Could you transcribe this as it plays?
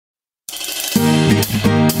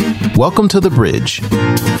Welcome to The Bridge.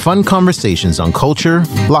 Fun conversations on culture,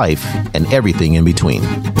 life, and everything in between.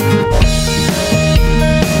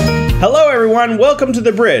 Hello, everyone. Welcome to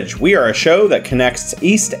The Bridge. We are a show that connects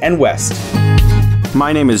East and West.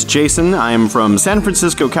 My name is Jason. I am from San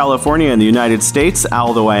Francisco, California in the United States,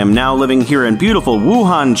 although I am now living here in beautiful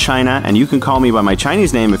Wuhan, China, and you can call me by my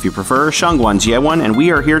Chinese name if you prefer, Shangguan Jiewan, and we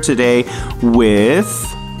are here today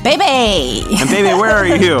with... Baby! And Baby, where are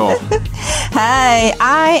you? Hi,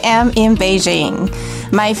 I am in Beijing,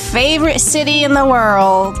 my favorite city in the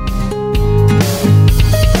world.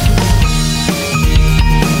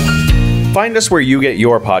 Find us where you get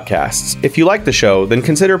your podcasts. If you like the show, then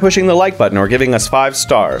consider pushing the like button or giving us 5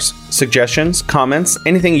 stars. Suggestions, comments,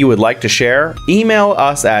 anything you would like to share, email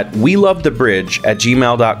us at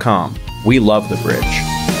welovethebridge@gmail.com. We love the bridge.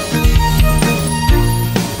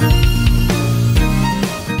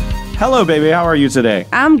 Hello, baby. How are you today?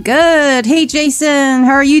 I'm good. Hey, Jason.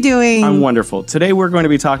 How are you doing? I'm wonderful. Today, we're going to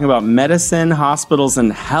be talking about medicine, hospitals,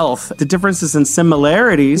 and health, the differences and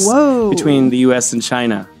similarities between the U.S. and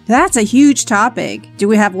China. That's a huge topic. Do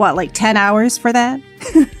we have, 10 hours for that?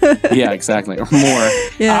 Yeah, exactly. Or more.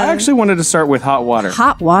 Yeah. I actually wanted to start with hot water.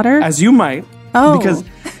 Hot water? As you might. Oh. Because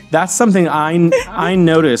that's something I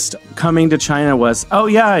noticed coming to China was,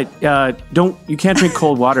 you can't drink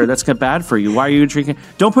cold water. That's bad for you. Why are you drinking?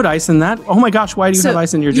 Don't put ice in that. Oh my gosh, why do you have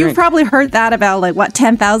ice in your drink? You've probably heard that about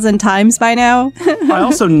 10,000 times by now. I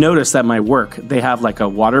also noticed at my work, they have a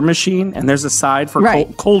water machine and there's a side for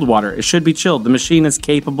cold water. It should be chilled. The machine is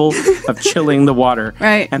capable of chilling the water.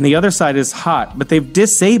 Right. And the other side is hot, but they've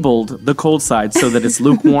disabled the cold side so that it's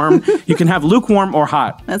lukewarm. You can have lukewarm or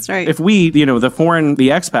hot. That's right. If we, the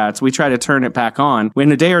expats, we try to turn it back on.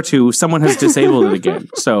 In a day or two, someone has disabled it again.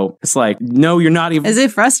 So it's no, you're not even... Is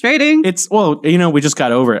it frustrating? We just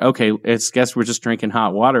got over it. Okay, guess we're just drinking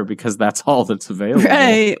hot water because that's all that's available.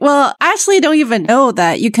 Right. Well, I actually don't even know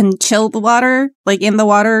that you can chill the water, in the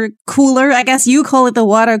water cooler. I guess you call it the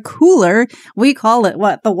water cooler. We call it,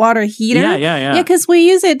 the water heater? Yeah. Yeah, because we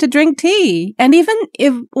use it to drink tea. And even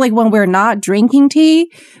if, when we're not drinking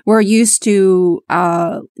tea, we're used to,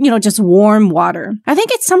 just warm water. I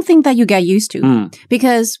think it's something that you get used to.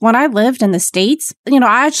 Because when I lived in the States,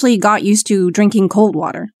 I actually got used to drinking cold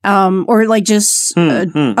water, or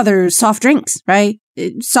other soft drinks, right?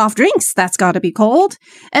 Soft drinks, that's got to be cold.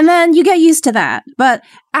 And then you get used to that. But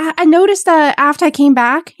I noticed that after I came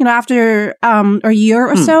back, after a year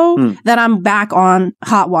or so, that I'm back on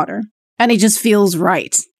hot water. And it just feels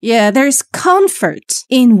right. Yeah, there's comfort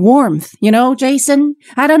in warmth, Jason?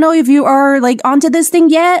 I don't know if you are onto this thing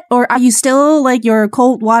yet, or are you still your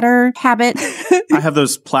cold water habit? I have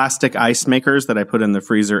those plastic ice makers that I put in the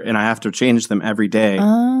freezer and I have to change them every day.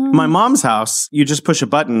 My mom's house, you just push a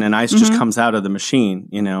button and ice just comes out of the machine,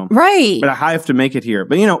 Right. But I have to make it here.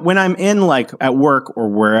 But when I'm in at work or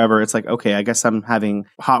wherever, it's okay, I guess I'm having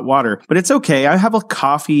hot water. But it's okay. I have a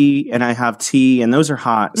coffee and I have tea and those are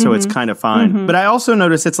hot, so it's kind of fine. But I also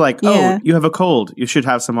notice it's oh, you have a cold. You should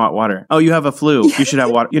have some hot water. Oh, you have a flu. You should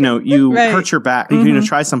have water. You hurt your back. You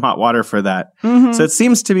try some hot water for that. So it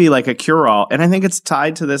seems to be a cure-all. And I think it's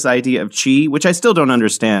tied to this idea of qi, which I still don't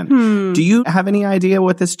understand. Do you have any idea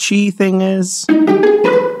what this qi thing is?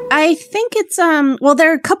 I think it's,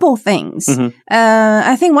 there are a couple things.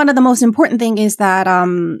 I think one of the most important thing is that,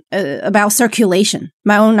 about circulation,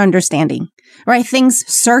 my own understanding, right? Things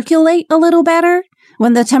circulate a little better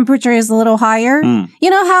when the temperature is a little higher. You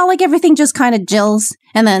know how everything just kind of gels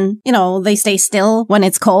and then, they stay still when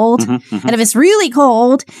it's cold. And if it's really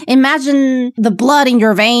cold, imagine the blood in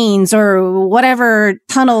your veins or whatever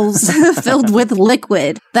tunnels filled with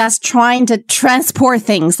liquid that's trying to transport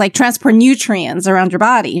things, transport nutrients around your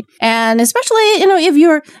body. And especially, if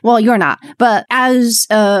you're not, but as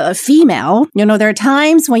a female, there are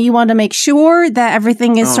times when you want to make sure that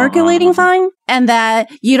everything is circulating fine and that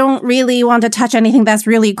you don't really want to touch anything that's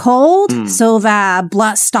really cold so that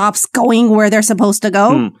blood stops going where they're supposed to go.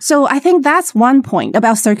 So I think that's one point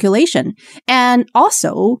about circulation. And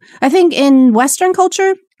also, I think in Western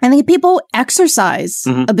culture, I think people exercise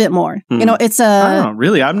a bit more. It's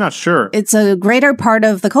really? I'm not sure. It's a greater part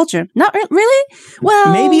of the culture. Not really?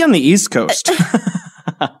 Well, maybe on the East Coast.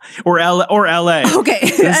 or LA. Okay.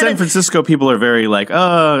 In San Francisco, people are very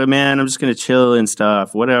oh, man, I'm just going to chill and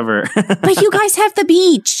stuff, whatever. But you guys have the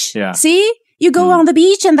beach. Yeah. See? You go on the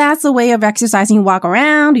beach and that's a way of exercising. You walk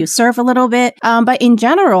around, you surf a little bit. But in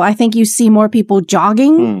general, I think you see more people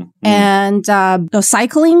jogging and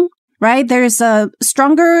cycling right? There's a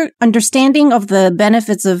stronger understanding of the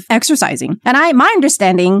benefits of exercising. And my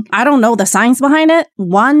understanding, I don't know the science behind it.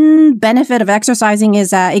 One benefit of exercising is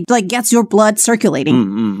that it like gets your blood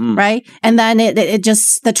circulating, right? And then it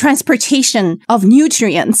just, the transportation of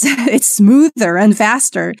nutrients, it's smoother and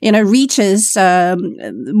faster, you know, reaches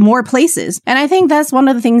more places. And I think that's one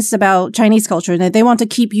of the things about Chinese culture, that they want to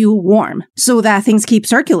keep you warm so that things keep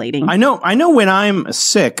circulating. I know when I'm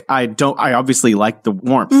sick, I obviously like the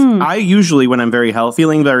warmth. I usually, when I'm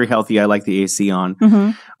feeling very healthy, I like the AC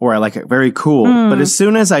on, or I like it very cool. But as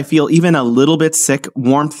soon as I feel even a little bit sick,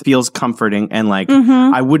 warmth feels comforting, and like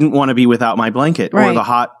I wouldn't want to be without my blanket or the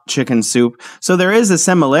hot chicken soup. So there is a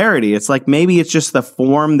similarity. It's like maybe it's just the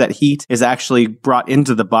form that heat is actually brought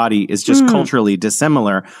into the body is just culturally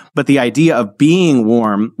dissimilar. But the idea of being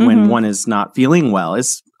warm when one is not feeling well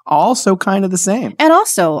is also kind of the same. And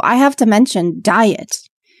also, I have to mention diet.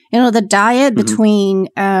 You know, the diet between,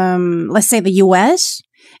 let's say, the US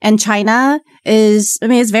and China is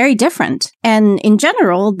very different. And in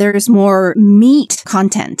general, there's more meat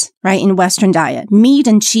content, right, in Western diet, meat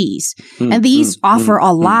and cheese. And these offer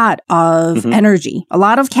a lot of energy, a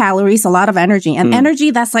lot of calories, a lot of energy, and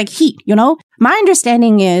energy that's like heat, you know? My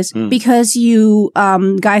understanding is because you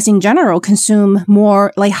guys in general consume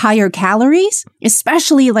more like higher calories,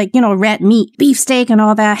 especially like, you know, red meat, beefsteak and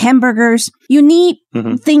all that, hamburgers, you need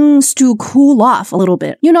things to cool off a little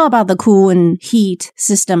bit. You know about the cool and heat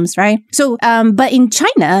systems, right? So, but in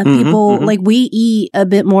China, people like we eat a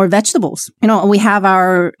bit more vegetables. You know, we have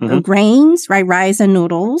our grains, right? Rice and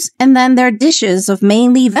noodles. And then there are dishes of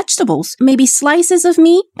mainly vegetables, maybe slices of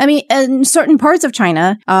meat. I mean, in certain parts of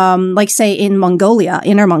China, like say in Mongolia,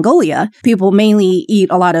 Inner Mongolia, people mainly eat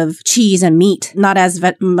a lot of cheese and meat, not as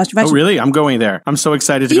much vegetable. Oh, really? I'm going there. I'm so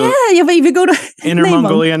excited to go. Yeah, if you go to Inner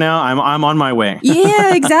Mongolia now, I'm on my way.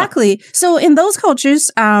 Yeah, exactly. So in those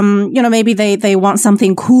cultures, you know, maybe they want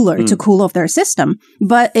something cooler to cool off their system.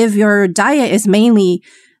 But if your diet is mainly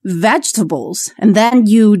vegetables and then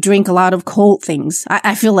you drink a lot of cold things,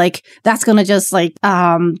 I feel like that's going to just like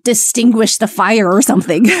distinguish the fire or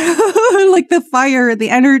something. Like the fire,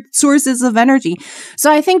 the sources of energy. So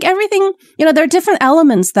I think everything, you know, there are different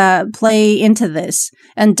elements that play into this,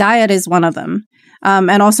 and diet is one of them.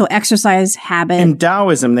 And also exercise habit. In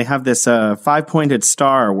Taoism, they have this 5-pointed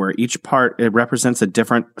star where each part, it represents a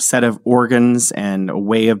different set of organs and a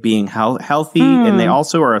way of being healthy. And they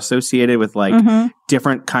also are associated with like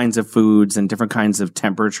different kinds of foods and different kinds of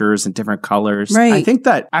temperatures and different colors. Right. I think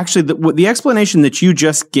that actually the explanation that you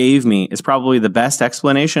just gave me is probably the best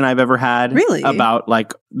explanation I've ever had. Really? About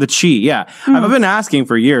like the qi. Yeah. I've been asking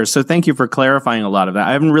for years. So thank you for clarifying a lot of that.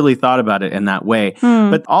 I haven't really thought about it in that way.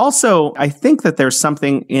 But also, I think that there's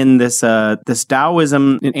something in this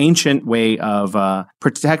Taoism, an ancient way of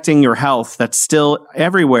protecting your health that's still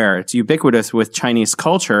everywhere. It's ubiquitous with Chinese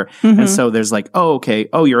culture. And so there's like,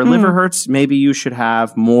 your liver hurts. Maybe you should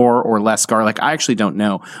have more or less garlic. I actually don't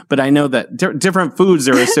know. But I know that different foods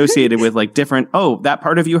are associated with like different, that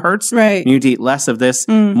part of you hurts. Right. You need to eat less of this,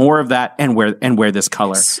 more of that, and wear this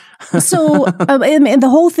color. So and the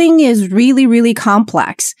whole thing is really, really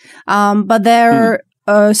complex. But there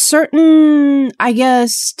are certain, I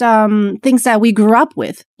guess, things that we grew up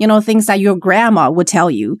with, you know, things that your grandma would tell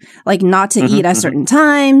you, like not to eat at certain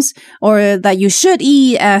times, or that you should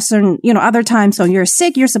eat at certain, you know, other times. So you're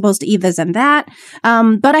sick, you're supposed to eat this and that.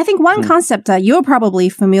 But I think one concept that you're probably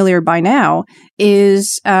familiar by now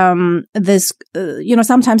is this, you know,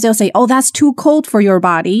 sometimes they'll say, oh, that's too cold for your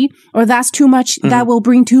body, or that's too much, that will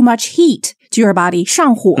bring too much heat to your body,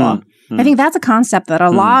 上火. I think that's a concept that a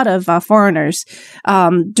lot of foreigners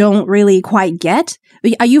don't really quite get.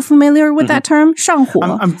 Are you familiar with that term? 上火.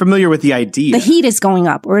 I'm familiar with the idea. The heat is going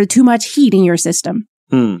up, or too much heat in your system.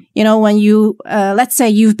 You know, when you, let's say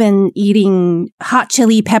you've been eating hot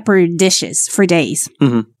chili pepper dishes for days.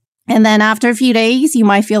 And then after a few days, you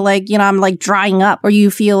might feel like, you know, I'm like drying up, or you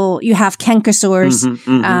feel you have canker sores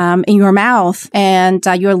in your mouth, and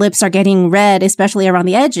your lips are getting red, especially around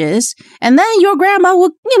the edges. And then your grandma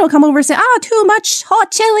will, you know, come over and say, too much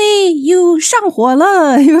hot chili, you 上火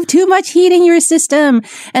了, you have too much heat in your system.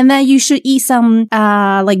 And then you should eat some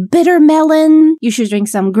like bitter melon, you should drink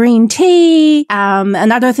some green tea,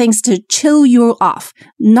 and other things to chill you off.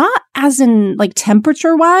 Not as in like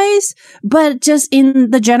temperature wise, but just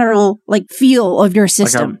in the general like feel of your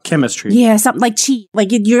system. Like chemistry. Yeah, something like chi.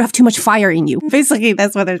 Like you have too much fire in you. Basically,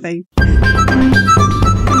 that's what they're saying.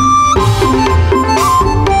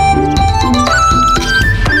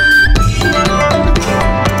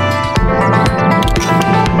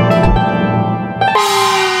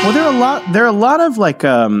 Well, There are a lot of like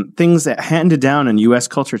things that handed down in U.S.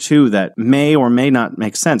 culture too that may or may not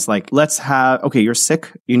make sense. Like, you're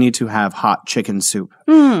sick, you need to have hot chicken soup.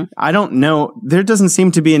 I don't know. There doesn't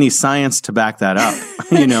seem to be any science to back that up,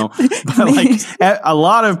 But like a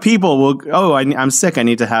lot of people will, I'm sick, I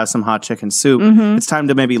need to have some hot chicken soup. It's time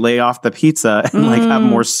to maybe lay off the pizza and like have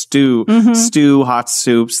more stew, hot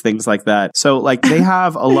soups, things like that. So like they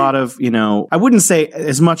have a lot of, I wouldn't say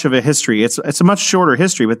as much of a history. It's a much shorter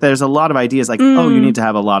history, but there's a lot of ideas like, you need to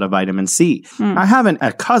have a lot of vitamin C. I have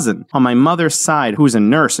a cousin on my mother's side who's a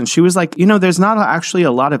nurse, and she was like, there's not actually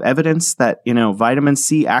a lot of evidence that, vitamin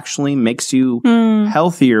C actually makes you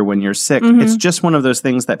healthier when you're sick. It's just one of those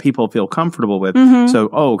things that people feel comfortable with. So,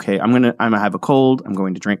 okay, I'm gonna have a cold, I'm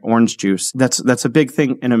going to drink orange juice. That's a big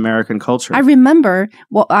thing in American culture. I remember,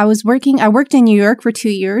 I worked in New York for 2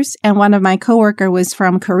 years, and one of my coworker was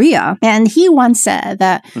from Korea, and he once said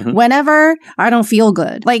that whenever I don't feel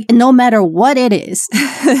good, like no matter what it is,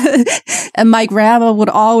 and my grandma would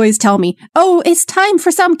always tell me, "Oh, it's time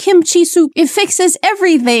for some kimchi soup. It fixes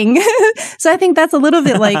everything." So I think that's a little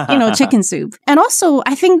bit like, chicken soup. And also,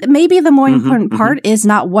 I think maybe the more important part is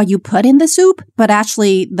not what you put in the soup, but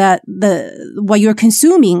actually that what you're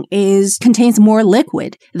consuming contains more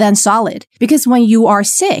liquid than solid. Because when you are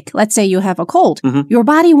sick, let's say you have a cold, your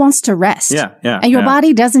body wants to rest. And your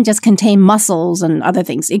body doesn't just contain muscles and other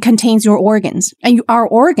things. It contains your organs. And our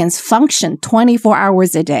organs function 24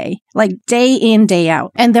 hours a day, like day in, day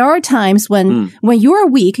out. And there are times when you're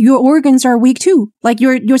weak, your organs are weak too. Like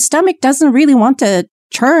your stomach doesn't really want to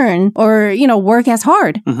churn or, work as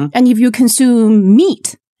hard. And if you consume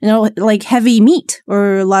meat, like heavy meat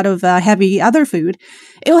or a lot of heavy other food,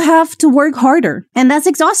 it'll have to work harder. And that's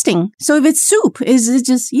exhausting. So if it's soup,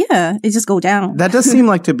 it just go down. That does seem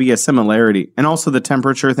like to be a similarity. And also the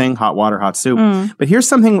temperature thing, hot water, hot soup. But here's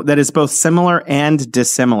something that is both similar and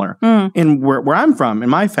dissimilar. In where I'm from, in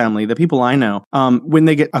my family, the people I know, when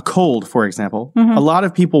they get a cold, for example, a lot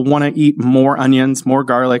of people want to eat more onions, more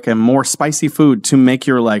garlic, and more spicy food to make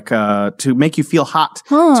your to make you feel hot,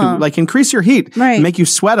 to like increase your heat, make you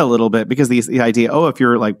sweat a little bit, because the idea, if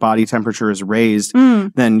your like body temperature is raised,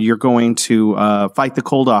 then you're going to fight the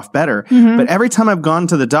cold off better. But every time I've gone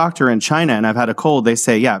to the doctor in China and I've had a cold, they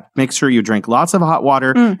say, make sure you drink lots of hot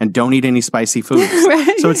water and don't eat any spicy foods.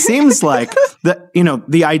 So it seems like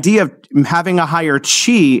the idea of having a higher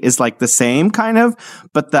qi is like the same kind of,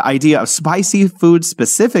 but the idea of spicy food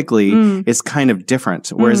specifically is kind of different.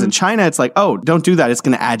 Whereas in China, it's like, oh, don't do that. It's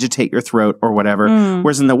going to agitate your throat or whatever.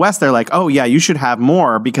 Whereas in the West, they're like, oh yeah, you should have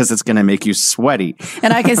more because it's going to make you sweaty.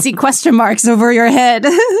 And I can see question marks over your head.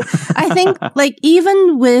 I think like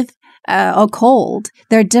even with a cold,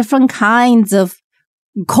 there are different kinds of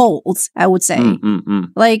colds, I would say.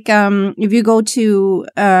 Like if you go to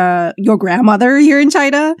your grandmother here in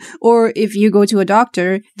China, or if you go to a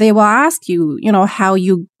doctor, they will ask you, how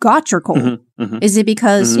you got your cold. Is it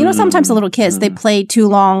because, sometimes the little kids, they play too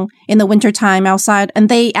long in the wintertime outside and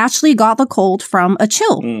they actually got the cold from a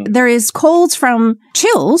chill. There is colds from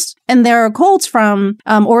chills and there are colds from,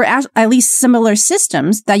 or at least similar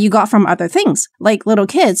systems that you got from other things. Like little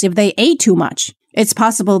kids, if they ate too much, it's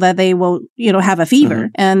possible that they will, have a fever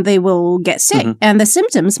and they will get sick. And the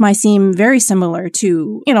symptoms might seem very similar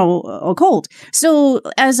to, a cold. So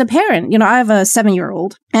as a parent, I have a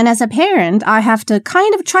 7-year-old. And as a parent, I have to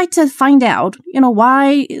kind of try to find out,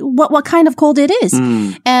 what kind of cold it is.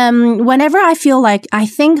 And whenever I feel like I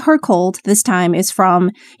think her cold this time is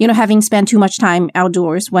from, having spent too much time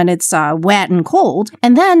outdoors when it's wet and cold.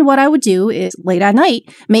 And then what I would do is late at night,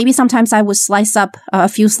 maybe sometimes I would slice up a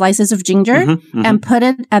few slices of ginger and put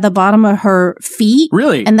it at the bottom of her feet.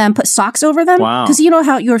 Really? And then put socks over them. Wow. Because you know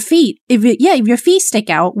how your feet, if your feet stick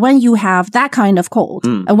out when you have that kind of cold,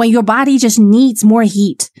 and when your body just needs more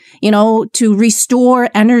heat, to restore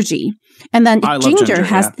energy. And then ginger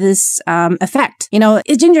has this effect.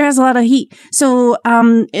 Ginger has a lot of heat. So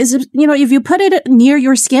if you put it near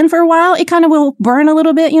your skin for a while, it kind of will burn a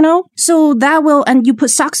little bit, So that will, and you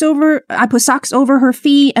put socks over, I put socks over her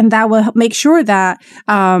feet, and that will make sure that,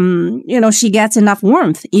 she gets enough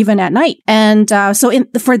warmth even at night. And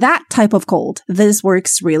for that type of cold, this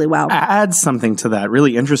works really well. Add something to that.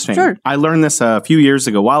 Really interesting. Sure. I learned this a few years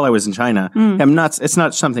ago while I was in China. It's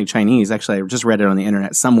not something Chinese. Actually, I just read it on the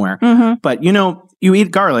internet somewhere. But, you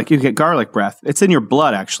eat garlic, you get garlic breath. It's in your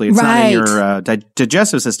blood, actually. It's not in your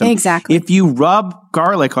digestive system. Exactly. If you rub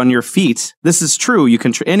garlic on your feet, this is true. You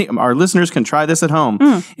can our listeners can try this at home.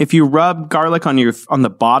 If you rub garlic on the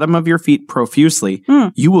bottom of your feet profusely,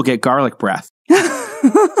 you will get garlic breath.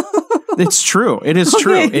 It's true. It is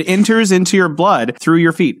true. It enters into your blood through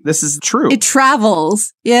your feet. This is true. It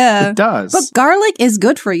travels. Yeah. It does. But garlic is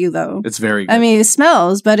good for you, though. It's very good. I mean, it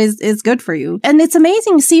smells, but it's good for you. And it's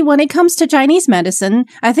amazing. See, when it comes to Chinese medicine,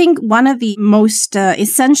 I think one of the most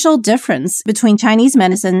essential difference between Chinese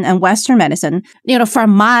medicine and Western medicine,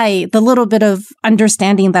 from the little bit of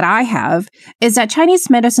understanding that I have, is that Chinese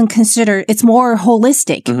medicine it's more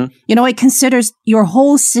holistic. It considers your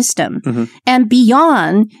whole system and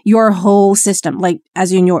beyond your whole system, like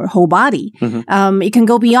as in your whole body. It can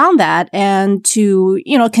go beyond that and to,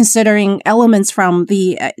 considering elements from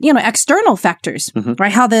the, external factors,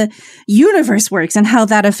 right? How the universe works and how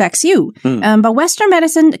that affects you. But Western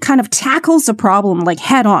medicine kind of tackles the problem like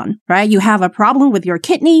head on, right? You have a problem with your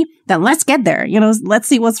kidney, then let's get there, let's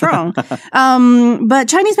see what's wrong. But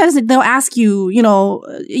Chinese medicine, they'll ask you,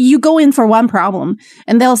 you go in for one problem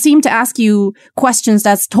and they'll seem to ask you questions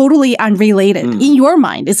that's totally unrelated. In your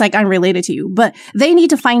mind, it's like unrelated to you, but they need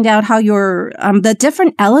to find out how the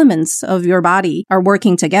different elements of your body are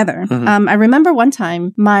working together. I remember one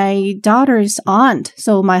time my daughter's aunt,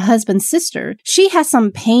 so my husband's sister, she has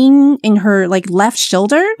some pain in her like left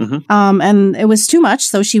shoulder. And it was too much.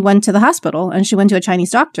 So she went to the hospital and she went to a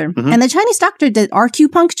Chinese doctor. And the Chinese doctor did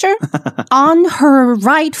acupuncture on her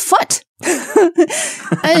right foot.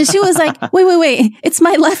 And she was like, wait, it's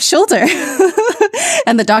my left shoulder.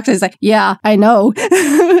 And the doctor is like, yeah, I know.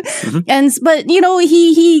 But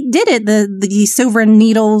he did it, the silver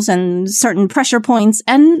needles and certain pressure points,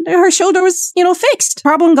 and her shoulder was, fixed.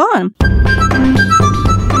 Problem gone.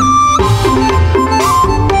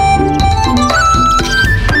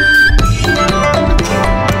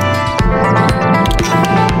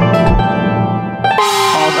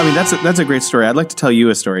 I mean, that's a great story. I'd like to tell you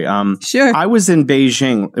a story. Sure. I was in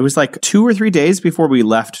Beijing. It was like 2 or 3 days before we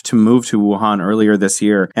left to move to Wuhan earlier this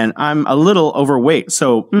year. And I'm a little overweight.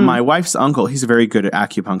 So my wife's uncle, he's very good at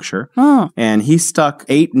acupuncture. And he stuck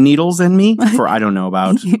 8 needles in me for, I don't know,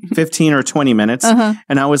 about 15 or 20 minutes.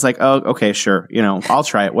 And I was like, oh, okay, sure. I'll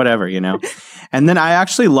try it, whatever, And then I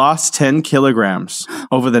actually lost 10 kilograms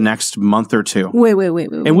over the next month or two. Wait.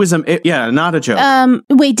 It was, not a joke.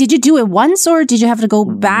 Wait, did you do it once or did you have to go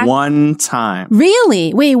back? One time.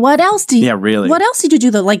 Really? Wait, what else did you? Yeah, really. What else did you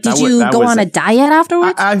do though? Like, did you go on a diet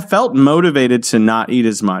afterwards? I felt motivated to not eat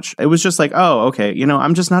as much. It was just like, oh, okay,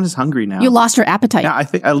 I'm just not as hungry now. You lost your appetite. Yeah, I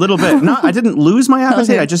think a little bit. No, I didn't lose my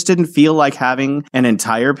appetite. Okay. I just didn't feel like having an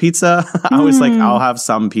entire pizza. I was like, I'll have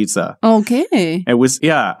some pizza. Okay. It was,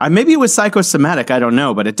 maybe it was psychosomatic. I don't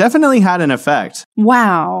know, but it definitely had an effect.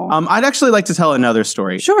 Wow. I'd actually like to tell another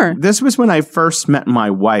story. Sure. This was when I first met my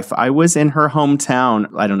wife. I was in her hometown,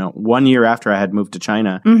 I don't know, 1 year after I had moved to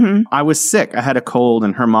China. I was sick. I had a cold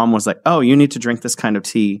and her mom was like, oh, you need to drink this kind of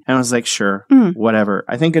tea. And I was like, sure, whatever.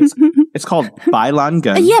 I think it's called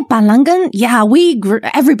Bailangen. Yeah, Bailangen. Yeah,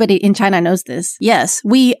 everybody in China knows this. Yes,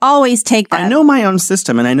 we always take that. I know my own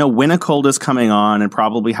system and I know when a cold is coming on and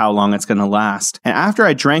probably how long it's going to last. And after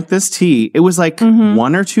I drank this tea, it was like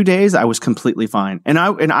 1 or 2 days, I was completely fine. And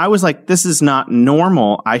I was like, this is not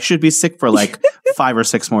normal. I should be sick for like 5 or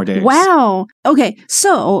 6 more days. Wow. Okay,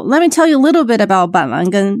 so let me tell you a little bit about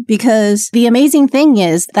Bailangen because the amazing thing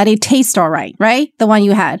is that it tastes all right? The one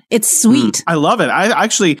you had. It's sweet. I love it.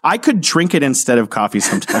 I could drink it instead of coffee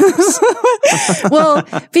sometimes. Well,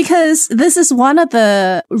 because this is one of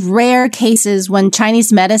the rare cases when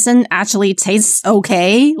Chinese medicine actually tastes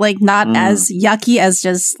okay, like not as yucky as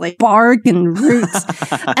just like bark and roots.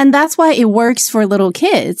 And that's why it works for little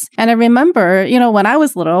kids. And I remember, when I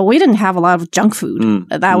was little, we didn't have a lot of junk food.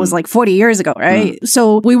 That was like 40 years ago, right?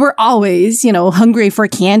 So we were always, hungry for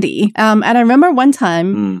candy. And I remember one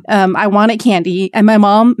time, I wanted candy and my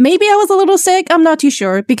mom, maybe I was a little sick. I'm not too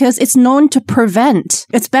sure because it's known to prevent.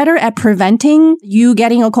 It's better at preventing you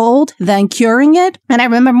getting a cold than curing it. And I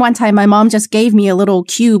remember one time my mom just gave me a little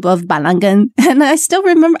cube of Bailangen. And I still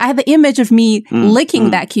remember I have the image of me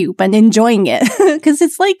licking that cube and enjoying it because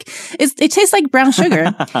it tastes like brown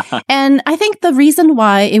sugar. And I think the reason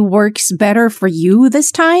why it works better for you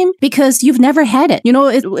this time, because you've never had it.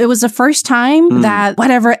 It was the first time that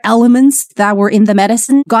whatever elements that were in the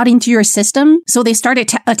medicine got into your system. So they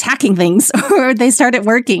started attacking things or they started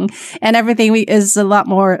working and everything is a lot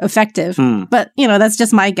more effective. But, that's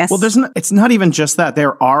just my guess. Well, it's not even just that.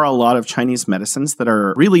 There are a lot of Chinese medicines that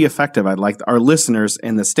are really effective. I'd like our listeners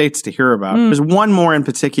in the States to hear about. There's one more in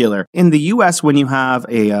particular. In the US, when you have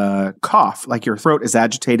a cough, like your throat is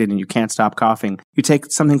agitated and you can't stop coughing, you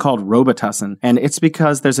take something called Robitussin. And it's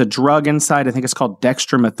because there's a drug inside, I think it's called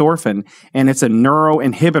dextromethorphan, and it's a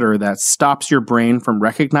neuroinhibitor that stops your brain from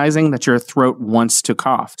recognizing that your throat wants to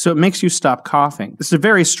cough. So it makes you stop coughing. This is a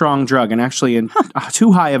very strong drug, and actually in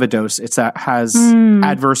too high of a dose, it has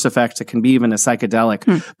adverse effects. It can be even a psychedelic.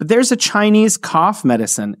 But there's a Chinese cough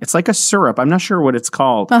medicine. It's like a syrup. I'm not sure what it's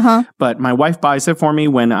called, but my wife buys it for me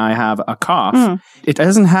when I have a cough. It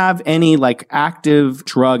doesn't have any like active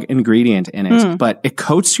drug ingredient in it, but it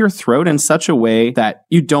coats your throat in such a way that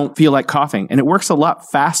you don't feel like coughing. And it works a lot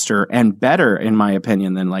faster and better, in my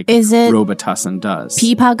opinion, than like Robitussin does.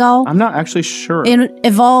 枇杷膏? I'm not actually sure. It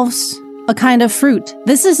involves a kind of fruit.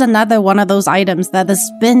 This is another one of those items that has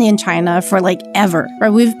been in China for like ever,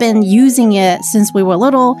 right? We've been using it since we were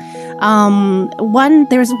little.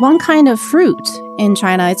 There's one kind of fruit in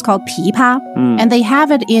China. It's called 枇杷, and they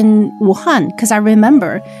have it in Wuhan. Because I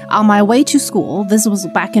remember on my way to school, this was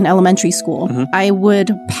back in elementary school, I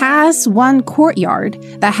would pass one courtyard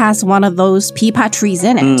that has one of those 枇杷 trees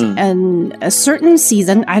in it. And a certain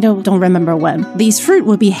season, I don't remember when, these fruit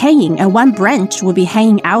would be hanging, and one branch would be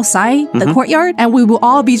hanging outside the courtyard, and we will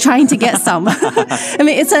all be trying to get some. I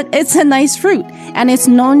mean, it's a nice fruit, and it's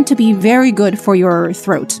known to be very good for your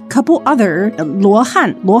throat. Couple other 罗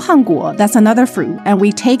汉果, that's another fruit, and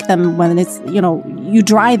we take them when it's, you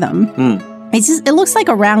dry them. It looks like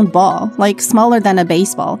a round ball, like smaller than a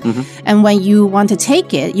baseball. And when you want to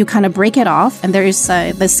take it, you kind of break it off, and there's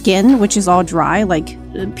the skin, which is all dry, like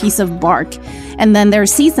a piece of bark. And then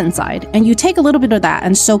there's seeds inside. And you take a little bit of that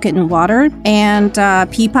and soak it in water. And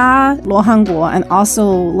枇杷, 罗汉果, and also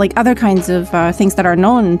like other kinds of things that are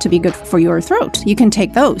known to be good for your throat. You can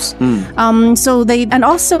take those. And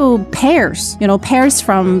also pears, pears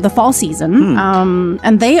from the fall season.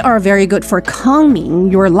 And they are very good for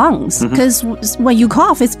calming your lungs. Because when you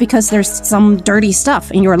cough, it's because there's some dirty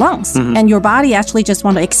stuff in your lungs. And your body actually just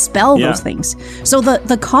want to expel those things. So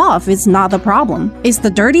the cough is not the problem. It's the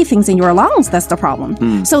dirty things in your lungs that's the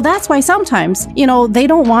problem. So that's why sometimes, they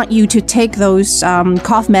don't want you to take those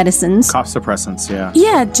cough medicines. Cough suppressants, yeah.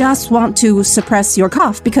 Yeah, just want to suppress your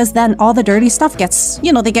cough, because then all the dirty stuff gets,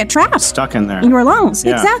 they get trapped. Stuck in there. In your lungs,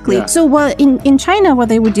 Yeah, exactly. yeah. So what in China, what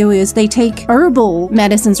they would do is they take herbal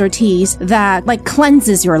medicines or teas that like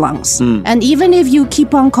cleanses your lungs. And even if you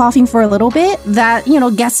keep on coughing for a little bit, that,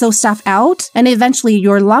 gets those stuff out, and eventually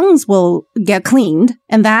your lungs will get cleaned.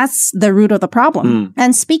 And that's the root of the problem.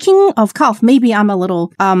 And speaking of cough, maybe I'm a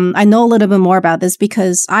little, I know a little bit more about this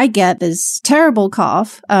because I get this terrible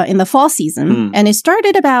cough in the fall season. And it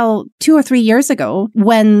started about 2 or 3 years ago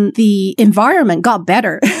when the environment got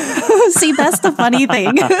better. See, that's the funny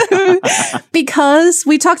thing. Because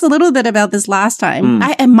we talked a little bit about this last time.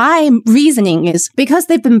 And my reasoning is because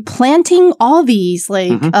they've been planting all these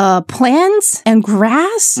plants and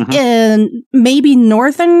grass in maybe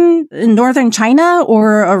northern China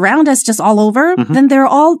or around us, just all over. Then there are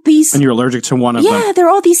all these... And you're allergic to one of them. Yeah, there are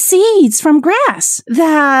all these seeds from grass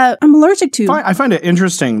that I'm allergic to. I find it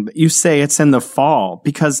interesting that you say it's in the fall,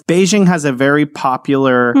 because Beijing has a very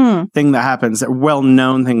popular thing that happens,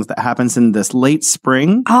 well-known things that happens in this late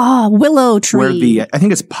spring. Willow tree. Where I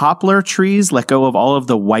think it's poplar trees let go of all of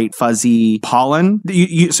the white fuzzy pollen.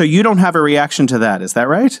 So you don't have a reaction to that, is that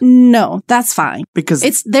right? No, that's fine.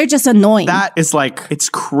 Because they're just annoying. That is it's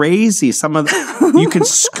crazy. Some of you can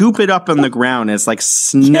scoop it up on the ground. It's like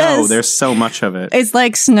snow. Yes. There's so much of it. It's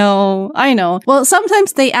like snow. I know. Well,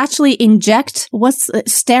 sometimes they actually inject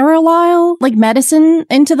sterile medicine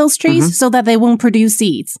into those trees so that they won't produce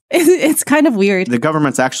seeds. It's kind of weird. The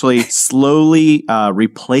government's actually slowly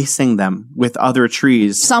replacing them with other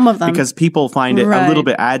trees. Some of them. Because people find it a little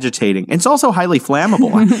bit agitating. It's also highly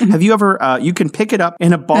flammable. Have you ever, you can pick it up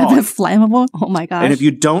in a ball. Flammable? Oh my gosh. And if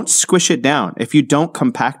you don't squish it down, if you don't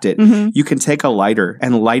compact it, you can take a lighter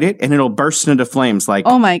and light it and it'll burst into flames.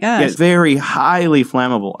 Oh my gosh. It's very highly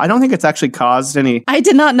flammable. I don't think it's actually caused any... I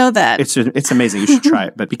did not know that. It's amazing. You should try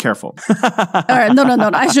it, but be careful. All right. No.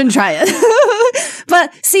 I shouldn't try it.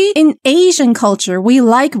 But see, in Asian culture, we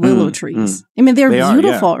like willow trees. I mean, they're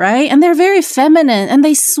beautiful, right? And they're very feminine, and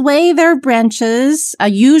they sway their branches.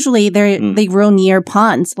 Usually they grow near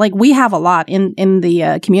ponds. Like we have a lot in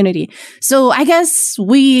the community. So I guess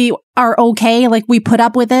we are okay. Like we put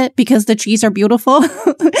up with it because the trees are beautiful,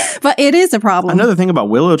 but it is a problem. Another thing about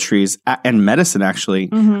willow trees and medicine, actually,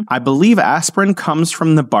 I believe aspirin comes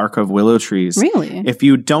from the bark of willow trees. Really? If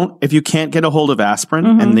you can't get a hold of aspirin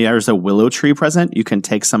and there's a willow tree present, you can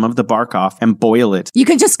take some of the bark off and boil it. You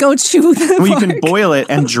can just go chew the bark. You can boil it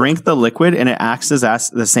and drink the liquid, and it acts as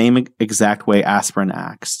the same exact way aspirin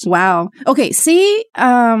acts. Wow. Okay. See,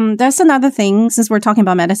 there's another thing since we're talking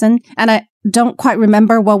about medicine, and I don't quite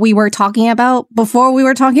remember what we were talking about before we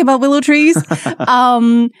were talking about willow trees.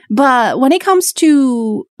 But when it comes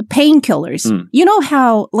to painkillers, you know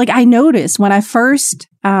how, like, I noticed when I first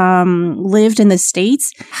lived in the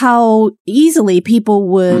States, how easily people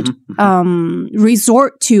would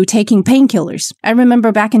resort to taking painkillers. I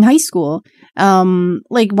remember back in high school,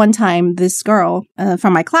 like one time this girl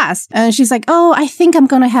from my class, she's like, oh, I think I'm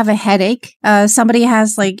going to have a headache. Somebody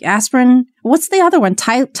has like aspirin. What's the other one?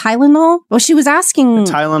 Tylenol? Well, she was asking.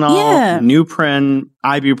 Tylenol, Nuprin,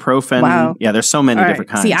 ibuprofen. Wow. Yeah, there's so many different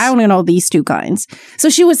kinds. See, I only know these two kinds. So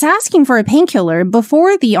she was asking for a painkiller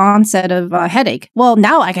before the onset of a headache. Well,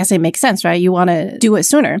 now I guess it makes sense, right? You want to do it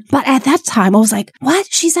sooner. But at that time, I was like, what?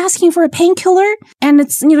 She's asking for a painkiller? And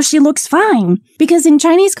it's, she looks fine. Because in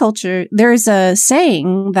Chinese culture, there's a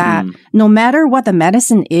saying that no matter what the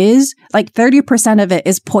medicine is, like 30% of it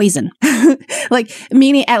is poison. Like,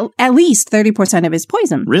 meaning at least 30% of it is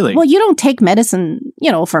poison. Really? Well, you don't take medicine,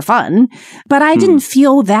 for fun. But I didn't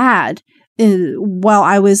feel that while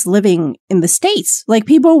I was living in the States. Like,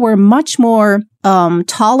 people were much more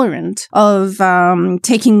tolerant of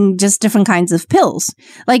taking just different kinds of pills.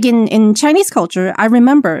 Like in Chinese culture, I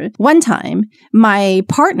remember one time my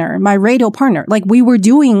radio partner, like we were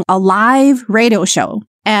doing a live radio show.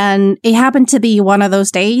 And it happened to be one of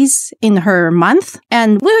those days in her month.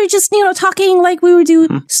 And we were just, talking like we would do.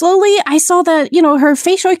 Slowly, I saw that, her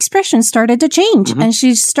facial expression started to change. And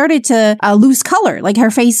she started to lose color. Like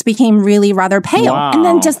her face became really rather pale. Wow. And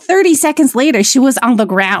then just 30 seconds later, she was on the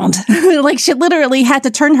ground. Like she literally had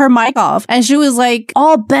to turn her mic off. And she was like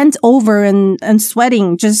all bent over and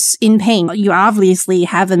sweating just in pain. You obviously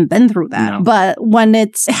haven't been through that. No. But when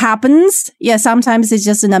it happens, sometimes it's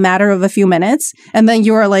just in a matter of a few minutes. And then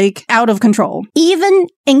you are like out of control. Even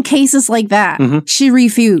in cases like that, she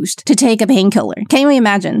refused to take a painkiller. Can you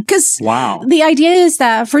imagine? Because the idea is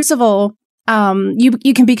that, first of all,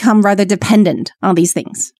 you can become rather dependent on these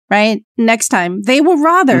things, right? Next time, they will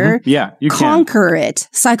rather conquer it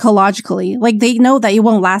psychologically. Like they know that it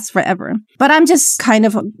won't last forever. But I'm just kind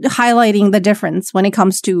of highlighting the difference when it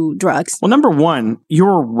comes to drugs. Well, number one,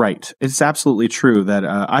 you're right. It's absolutely true that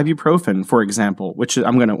ibuprofen, for example, which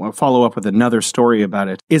I'm going to follow up with another story about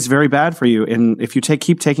it, is very bad for you. And if you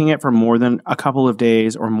keep taking it for more than a couple of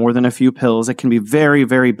days or more than a few pills, it can be very,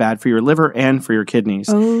 very bad for your liver and for your kidneys.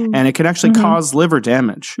 Oh. And it can actually cause liver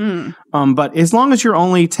damage. But as long as you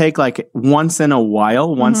only take like once in a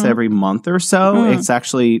while, once every month or so,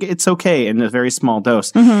 it's okay in a very small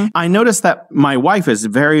dose. I noticed that my wife is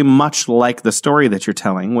very much like the story that you're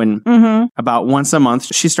telling when about once a month,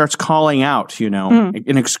 she starts calling out,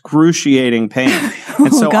 in excruciating pain.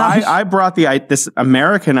 And so I brought this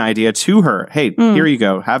American idea to her. Hey, here you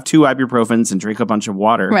go. Have 2 ibuprofens and drink a bunch of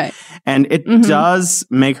water. Right. And it does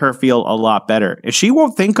make her feel a lot better. She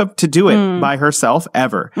won't think to do it by herself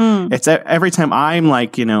ever. It's every time I'm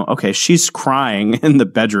like, okay, she's crying in the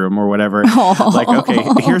bedroom or whatever. Like, okay,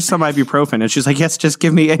 here's some ibuprofen. And she's like, yes, just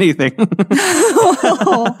give me anything.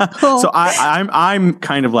 So I'm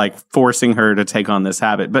kind of like forcing her to take on this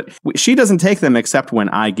habit. But she doesn't take them except when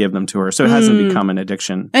I give them to her. So it hasn't become an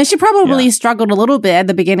addiction. And she probably struggled a little bit at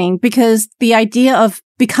the beginning because the idea of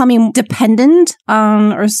becoming dependent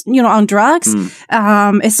on drugs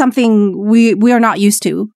is something we are not used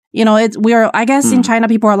to. I guess in China,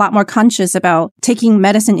 people are a lot more conscious about taking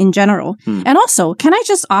medicine in general. And also, can I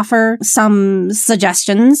just offer some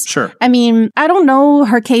suggestions? Sure. I mean, I don't know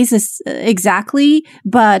her cases exactly,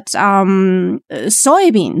 but soybeans,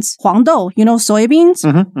 黄豆, soybeans?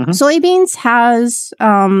 Soybeans has,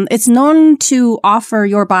 it's known to offer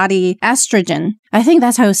your body estrogen. I think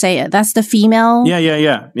that's how you say it. That's the female. Yeah.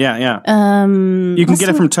 You can get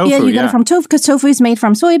it from tofu. Yeah, you get it from tofu because tofu is made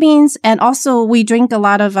from soybeans. And also we drink a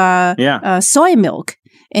lot of soy milk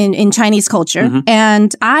in Chinese culture.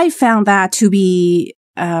 And I found that to be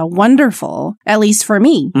wonderful, at least for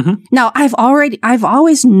me. Now, I've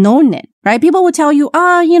always known it. right? People would tell you,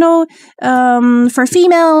 for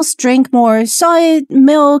females, drink more soy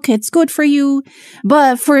milk. It's good for you.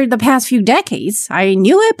 But for the past few decades, I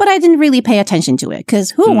knew it, but I didn't really pay attention to it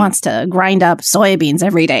because who wants to grind up soybeans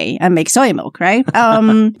every day and make soy milk, right?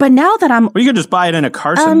 But now that I'm... Well, you can just buy it in a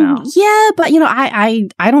carton now. Yeah, but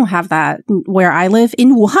I don't have that where I live.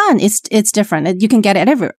 In Wuhan, it's different. You can get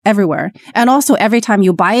it everywhere. And also every time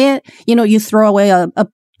you buy it, you throw away a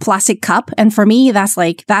plastic cup. And for me,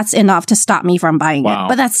 that's enough to stop me from buying it.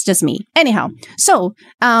 But that's just me. Anyhow. So,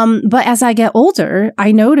 but as I get older,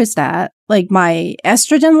 I notice that like my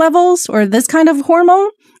estrogen levels or this kind of hormone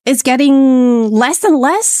is getting less and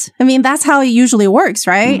less. I mean, that's how it usually works,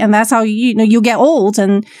 right? And that's how you get old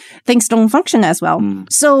and things don't function as well.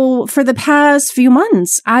 So for the past few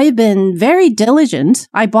months, I've been very diligent.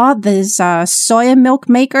 I bought this soy milk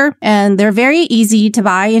maker, and they're very easy to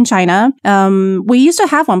buy in China. We used to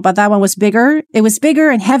have one, but that one was bigger. It was bigger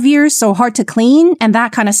and heavier, so hard to clean, and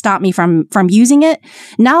that kind of stopped me from using it.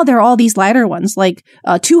 Now there are all these lighter ones, like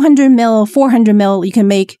 200 ml, 400 ml. You can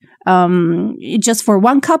make just for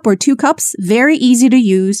 1 cup or 2 cups, very easy to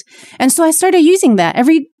use. And so I started using that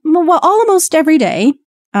almost every day.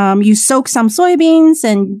 You soak some soybeans,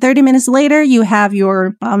 and 30 minutes later, you have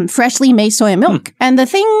your freshly made soy milk. And the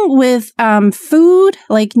thing with food,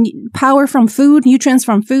 like power from food, nutrients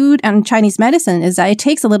from food, and Chinese medicine is that it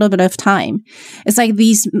takes a little bit of time. It's like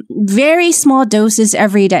these very small doses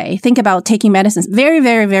every day. Think about taking medicines, very,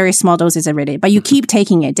 very, very small doses every day, but you keep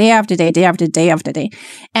taking it day after day, day after day after day.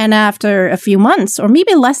 And after a few months, or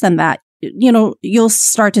maybe less than that, you'll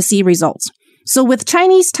start to see results. So with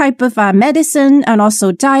Chinese type of medicine and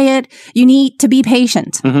also diet, you need to be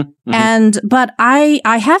patient. But I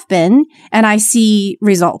have been, and I see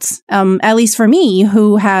results. At least for me,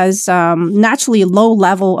 who has naturally low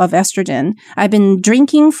level of estrogen. I've been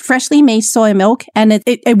drinking freshly made soy milk, and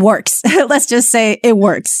it works. Let's just say it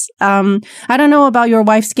works. I don't know about your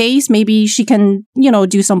wife's case. Maybe she can,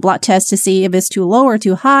 do some blood tests to see if it's too low or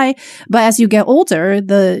too high. But as you get older,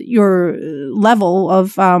 your level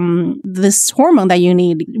of this hormone that you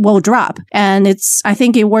need will drop. And I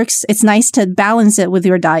think it works. It's nice to balance it with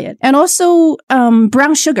your diet. And also,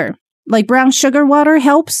 brown sugar. Like brown sugar water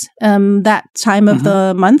helps that time of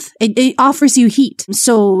the month. It offers you heat.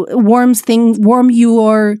 So warm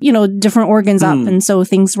your, different organs up. And so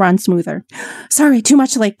things run smoother. Sorry, too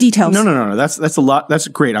much like details. No. That's a lot. That's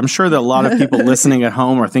great. I'm sure that a lot of people listening at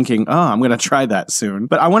home are thinking, I'm going to try that soon.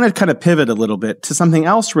 But I want to kind of pivot a little bit to something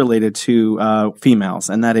else related to females,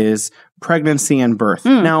 and that is pregnancy and birth.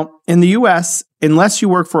 Now, in the US, unless you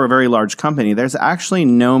work for a very large company, there's actually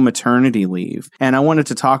no maternity leave. And I wanted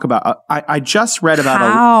to talk about, I just read about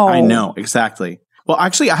I know, exactly. Well,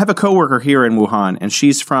 actually, I have a coworker here in Wuhan, and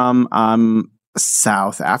she's from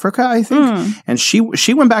South Africa, I think. And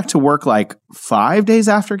she went back to work like 5 days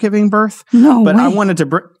after giving birth. No way. I wanted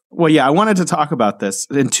to I wanted to talk about this.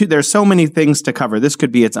 And there's so many things to cover. This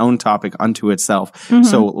could be its own topic unto itself.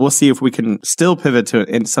 So we'll see if we can still pivot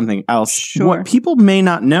to something else. Sure. What people may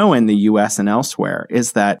not know in the US and elsewhere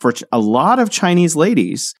is that for a lot of Chinese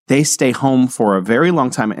ladies, they stay home for a very long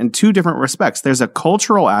time in two different respects. There's a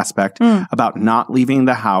cultural aspect about not leaving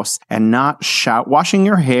the house and not washing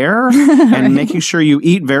your hair and making sure you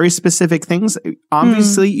eat very specific things.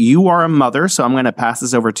 Obviously, you are a mother, so I'm going to pass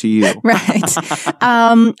this over to you. Right.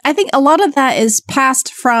 I think a lot of that is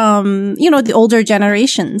passed from, the older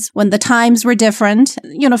generations when the times were different.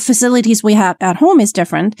 Facilities we have at home is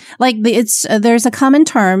different. Like there's a common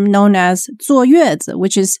term known as 坐月子,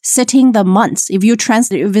 which is sitting the months. If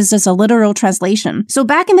this is a literal translation. So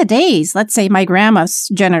back in the days, let's say my grandma's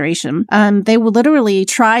generation, they would literally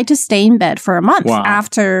try to stay in bed for a month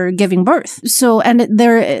after giving birth. So, and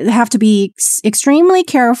they have to be extremely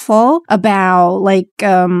careful about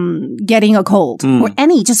getting a cold or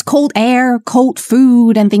any just cold air, cold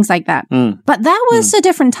food, and things like that. But that was a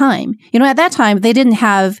different time. At that time, they didn't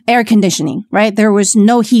have air conditioning, right? There was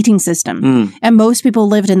no heating system. And most people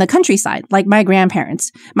lived in the countryside, like my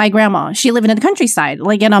grandparents. My grandma, she lived in the countryside,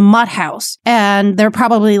 like in a mud house. And there are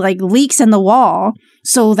probably like leaks in the wall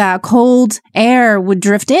so that cold air would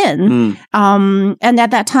drift in. And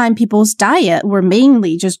at that time, people's diet were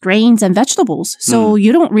mainly just grains and vegetables. So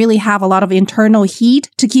you don't really have a lot of internal heat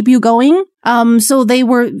to keep you going. So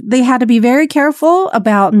they had to be very careful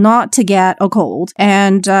about not to get a cold.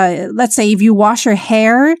 And, let's say if you wash your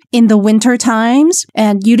hair in the winter times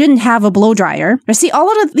and you didn't have a blow dryer, see, all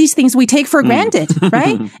of these things we take for granted,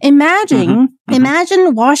 right? Imagine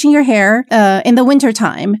Imagine washing your hair in the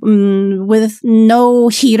wintertime with no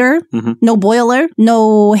heater, no boiler,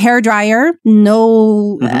 no hair dryer,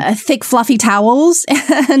 no thick fluffy towels,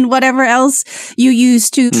 and whatever else you use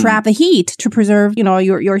to trap the heat to preserve,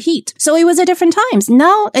 your heat. So it was at different times.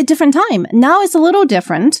 Now, a different time. Now it's a little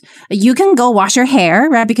different. You can go wash your hair,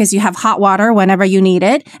 right? Because you have hot water whenever you need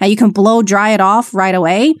it, and you can blow dry it off right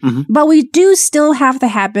away. But we do still have the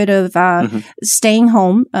habit of staying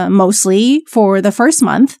home mostly for the first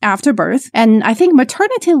month after birth. And I think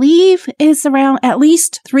maternity leave is around at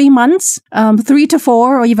least 3 months, 3 to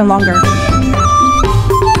 4 or even longer.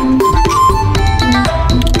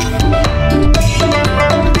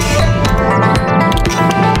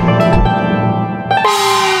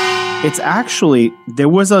 It's actually, there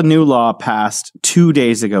was a new law passed 2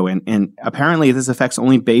 days ago, and apparently this affects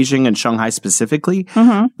only Beijing and Shanghai specifically,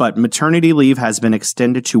 but maternity leave has been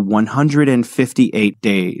extended to 158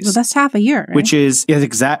 days. So that's half a year, right? Which is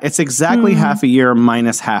exactly half a year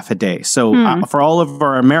minus half a day. So for all of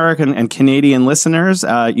our American and Canadian listeners,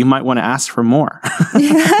 you might want to ask for more.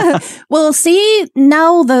 Well, see,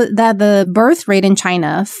 now that the birth rate in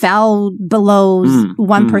China fell below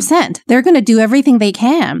 1%, they're going to do everything they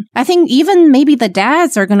can. I think even maybe the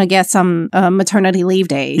dads are going to get some maternity leave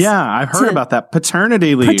days. Yeah, I've heard about that.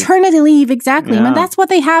 Paternity leave. Paternity leave, exactly. Yeah. And that's what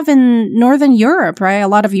they have in Northern Europe, right? A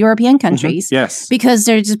lot of European countries. Yes. Because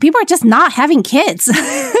people are just not having kids.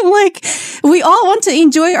 Like, we all want to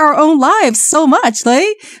enjoy our own lives so much,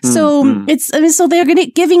 right? So so they're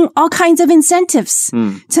giving all kinds of incentives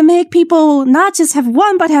to make people not just have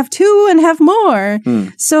one, but have two and have more.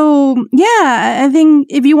 So yeah, I think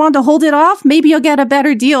if you want to hold it off, maybe you'll get a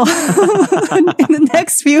better deal in the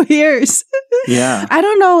next few years. Yeah. I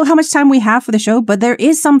don't know how much time we have for the show, but there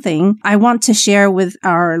is something I want to share with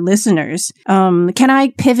our listeners. Can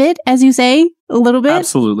I pivot, as you say? A little bit?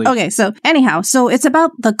 Absolutely. Okay, so anyhow, so it's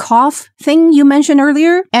about the cough thing you mentioned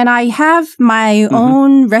earlier, and I have my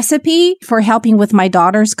own recipe for helping with my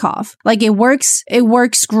daughter's cough. Like, it works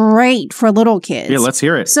great for little kids. Yeah, let's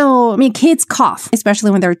hear it. So, I mean, kids cough,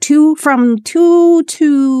 especially when they're from 2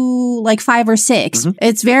 to like 5 or 6.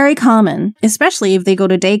 It's very common, especially if they go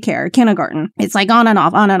to daycare, kindergarten. It's like on and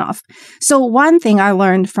off, on and off. So one thing I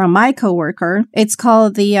learned from my coworker, it's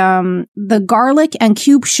called the garlic and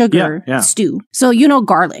cube sugar stew. So you know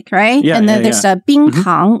garlic, right? Yeah, and then there's the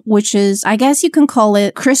bingtang, which is, I guess you can call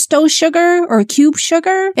it crystal sugar or cube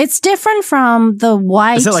sugar. It's different from the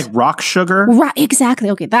white. Is it like rock sugar? Right,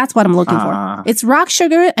 exactly. Okay, that's what I'm looking for. It's rock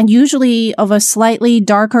sugar and usually of a slightly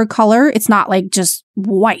darker color. It's not like just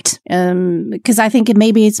white, because I think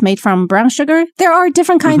maybe it's made from brown sugar. There are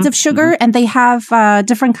different kinds of sugar, and they have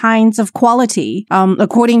different kinds of quality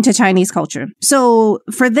according to Chinese culture. So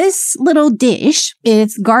for this little dish,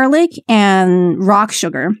 it's garlic and rock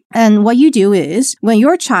sugar. And what you do is, when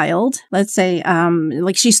your child, let's say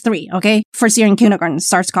like she's 3, okay, first year in kindergarten,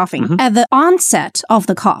 starts coughing, at the onset of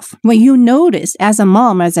the cough, when you notice as a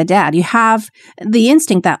mom, as a dad, you have the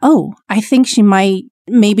instinct that, oh, I think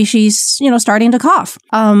maybe she's, starting to cough.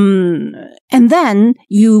 And then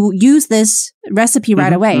you use this recipe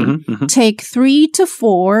right away. Take 3 to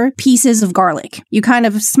 4 pieces of garlic. You kind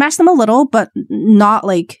of smash them a little, but not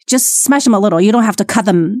like, just smash them a little. You don't have to cut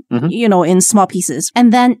them, in small pieces.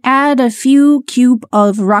 And then add a few cubes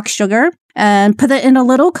of rock sugar and put it in a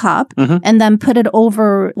little cup and then put it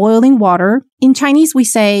over boiling water. In Chinese, we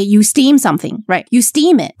say you steam something, right? You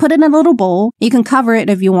steam it, put it in a little bowl. You can cover it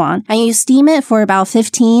if you want. And you steam it for about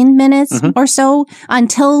 15 minutes or so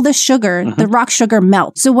until the sugar, the rock sugar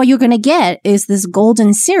melts. So what you're going to get is this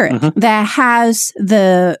golden syrup that has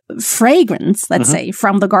the fragrance, let's say,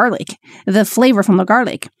 from the garlic, the flavor from the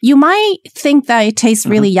garlic. You might think that it tastes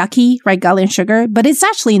really yucky, right? Garlic and sugar, but it's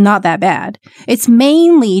actually not that bad. It's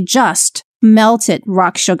mainly just melted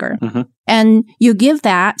rock sugar. And you give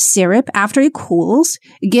that syrup after it cools,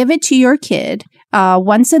 give it to your kid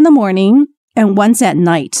once in the morning and once at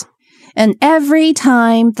night. And every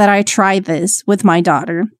time that I try this with my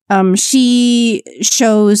daughter, she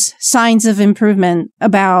shows signs of improvement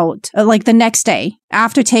about like the next day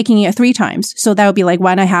after taking it 3 times. So that would be like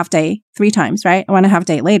 1.5 day, 3 times, right? 1.5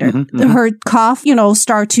 day later, her cough,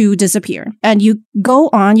 start to disappear. And you go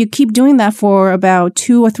on, you keep doing that for about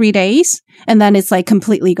 2 or 3 days. And then it's like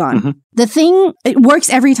completely gone. The thing, it works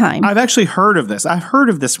every time. I've actually heard of this. I've heard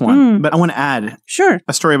of this one, but I want to add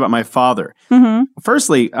a story about my father.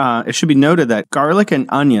 Firstly, it should be noted that garlic and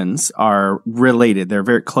onions are related. They're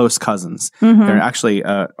very close cousins. They're actually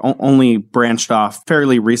only branched off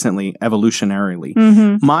fairly recently, evolutionarily.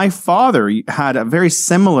 My father had a very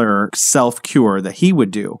similar self-cure that he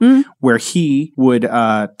would do, where he would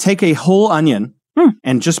take a whole onion,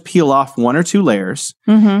 and just peel off 1 or 2 layers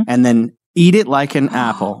and then eat it like an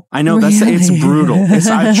apple. I know it's brutal.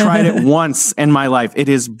 I've tried it once in my life. It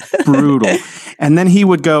is brutal. And then he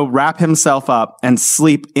would go wrap himself up and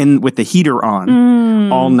sleep in with the heater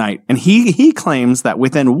on all night. And he claims that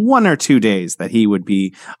within 1 or 2 days that he would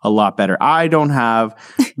be a lot better. I don't have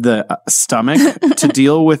the stomach to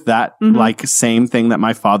deal with that like same thing that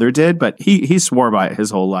my father did, but he swore by it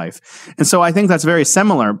his whole life. And so I think that's very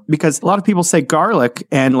similar because a lot of people say garlic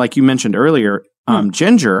and like you mentioned earlier,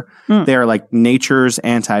 ginger, they're like nature's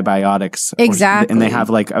antibiotics. Exactly. And they have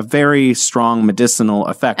like a very strong medicinal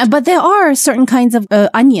effect. But there are certain kinds of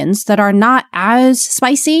onions that are not as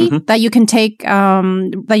spicy that you can take,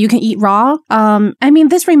 that you can eat raw. I mean,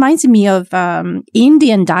 this reminds me of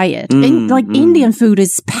Indian diet. Indian food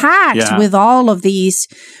is packed with all of these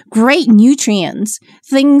great nutrients,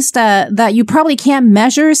 things that you probably can't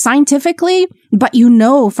measure scientifically, but you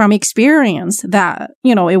know from experience that,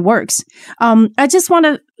 it works. I just want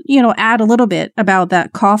to, add a little bit about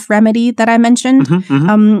that cough remedy that I mentioned.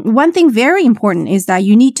 One thing very important is that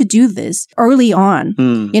you need to do this early on.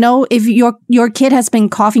 If your kid has been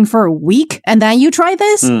coughing for a week and then you try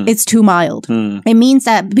this, it's too mild. It means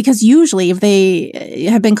that because usually if they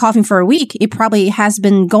have been coughing for a week, it probably has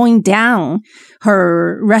been going down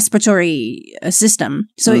her respiratory system.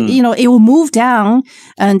 So, it will move down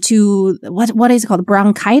to what is it called?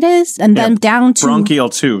 Bronchitis and then down to bronchial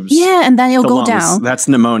tubes. Yeah. And then it'll go lungs. down. That's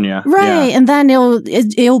pneumonia. Right. Yeah. And then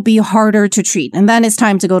it'll be harder to treat. And then it's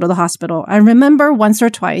time to go to the hospital. I remember once or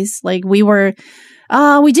twice, like we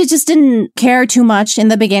just didn't care too much in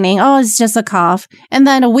the beginning. Oh, it's just a cough. And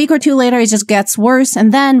then a week or 2 later, it just gets worse.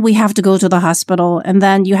 And then we have to go to the hospital. And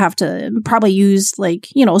then you have to probably use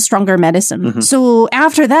stronger medicine. So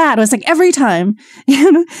after that, it was like every time,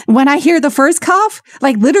 when I hear the first cough,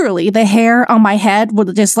 like literally the hair on my head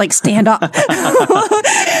would just like stand up.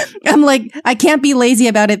 I'm like, I can't be lazy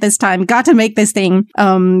about it this time. Got to make this thing,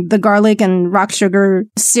 the garlic and rock sugar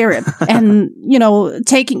syrup and,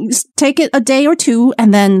 take it a day or 2.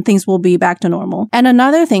 And then things will be back to normal. And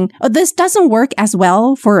another thing, this doesn't work as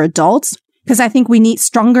well for adults because I think we need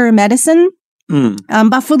stronger medicine.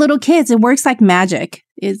 But for little kids, it works like magic.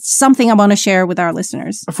 It's something I want to share with our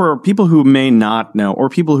listeners. For people who may not know, or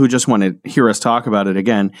people who just want to hear us talk about it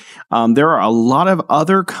again, there are a lot of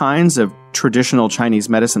other kinds of traditional Chinese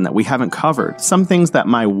medicine that we haven't covered. Some things that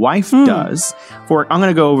my wife does. I'm going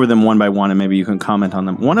to go over them one by one and maybe you can comment on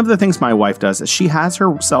them. One of the things my wife does is she has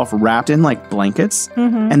herself wrapped in like blankets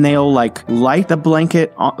and they'll like light the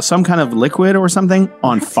blanket, some kind of liquid or something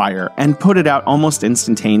on fire and put it out almost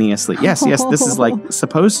instantaneously. Yes, this is like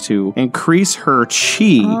supposed to increase her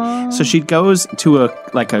qi. So she goes to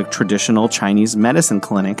a traditional Chinese medicine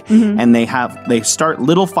clinic and they start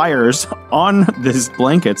little fires on these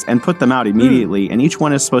blankets and put them out immediately, and each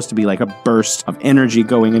one is supposed to be like a burst of energy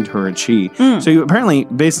going into her chi. So you apparently,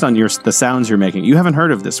 based on the sounds you're making, you haven't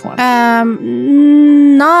heard of this one.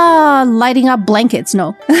 Not lighting up blankets,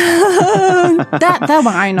 no. that one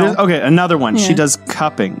I know. Okay, another one. Yeah. She does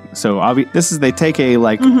cupping. So they take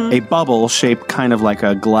a bubble shaped kind of like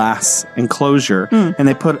a glass enclosure, and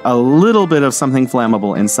they put a little bit of something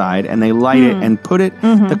flammable inside, and they light it and put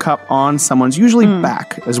the cup on someone's usually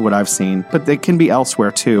back, is what I've seen, but they can be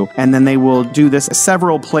elsewhere too. And then they will do this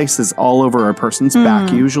several places all over a person's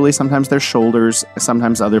back, usually. Sometimes their shoulders,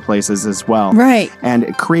 sometimes other places as well. Right. And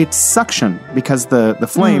it creates suction because the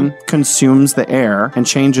flame consumes the air and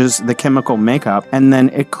changes the chemical makeup, and then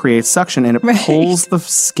it creates suction and it pulls the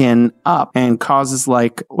skin up and causes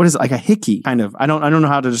like a hickey kind of. I don't know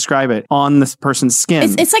how to describe it on this person's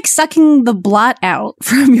skin. It's like sucking the blood out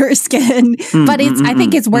from your skin, but I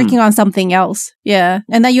think it's working on something else. Yeah.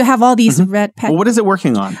 And then you have all these red patches. Well, what is it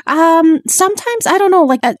working on? Sometimes, I don't know,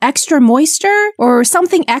 like extra moisture or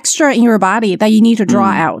something extra in your body that you need to draw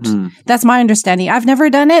out. That's my understanding. I've never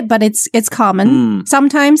done it, but it's common.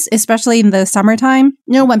 Sometimes, especially in the summertime,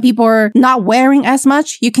 when people are not wearing as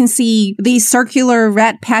much, you can see these circular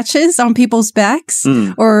red patches on people's backs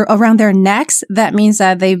or around their necks. That means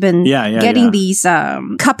that they've been getting these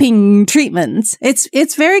cupping treatments.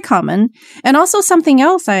 It's very common. And also something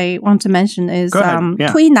else I want to mention is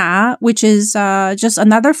Tui Na, which is just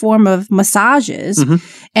another form of massages.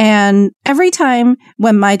 And every time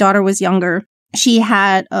when my daughter was younger, she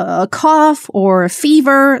had a cough or a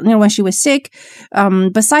fever, when she was sick,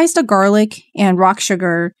 besides the garlic and rock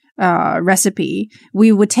sugar recipe,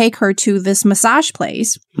 we would take her to this massage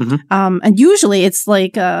place. And usually it's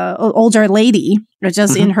like an older lady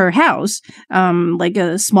just in her house, like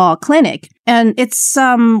a small clinic. And it's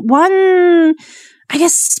one, I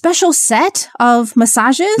guess, special set of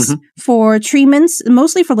massages for treatments,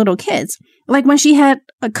 mostly for little kids. like when she had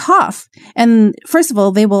a cough. And first of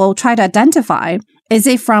all, they will try to identify, is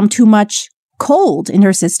it from too much cold in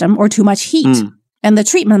her system or too much heat? And the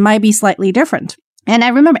treatment might be slightly different. And I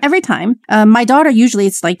remember every time, my daughter, usually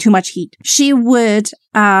it's like too much heat. She would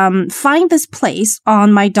find this place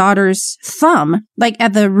on my daughter's thumb, like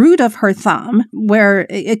at the root of her thumb, where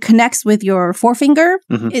it connects with your forefinger.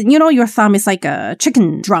 You know, your thumb is like a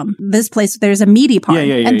chicken drum. This place, there's a meaty part.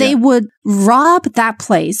 And they would rub that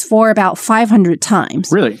place for about 500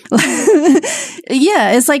 times. Really?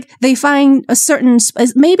 Yeah, it's like they find a certain,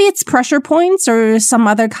 maybe it's pressure points or some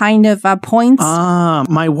other kind of points.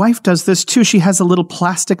 My wife does this too. She has a little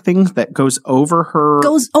plastic thing that goes over her.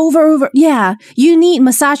 Yeah. You need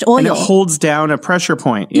massage oil. And it holds down a pressure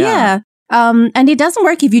point. Yeah. And it doesn't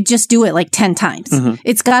work if you just do it like 10 times.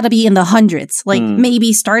 It's got to be in the hundreds, like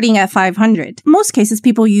maybe starting at 500. Most cases,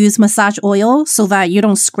 people use massage oil so that you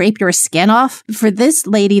don't scrape your skin off. For this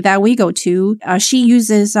lady that we go to, she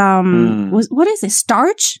uses, what is it?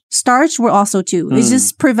 Starch? Starch will also do. It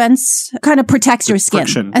just kind of protects your skin.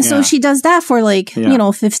 Friction, and so she does that for like,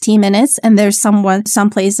 15 minutes. And there's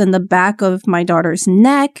someplace in the back of my daughter's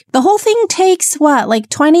neck. The whole thing takes like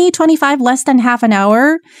 25, less than half an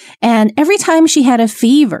hour. And every time she had a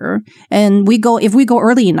fever, and if we go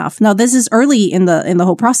early enough, now this is early in the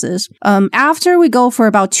whole process, after we go for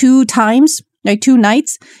about 2 times, like 2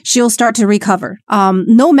 nights, she'll start to recover.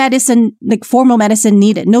 No medicine, like formal medicine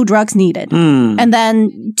needed, no drugs needed. And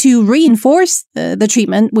then to reinforce the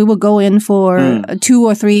treatment, we will go in for 2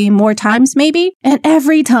 or 3 more times maybe. And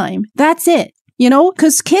every time, that's it. You know,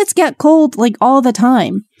 because kids get cold like all the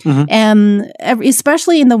time. And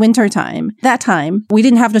especially in the winter time, that time, we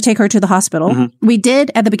didn't have to take her to the hospital. We did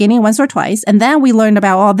at the beginning once or twice. And then we learned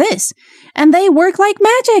about all this. And they work like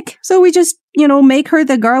magic. So we just, make her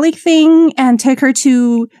the garlic thing and take her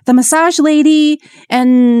to the massage lady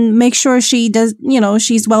and make sure she does,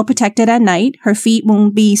 she's well protected at night. Her feet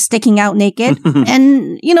won't be sticking out naked.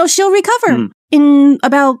 And, she'll recover in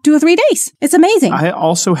about 2 or 3 days. It's amazing. I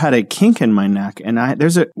also had a kink in my neck, and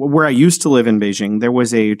where I used to live in Beijing, there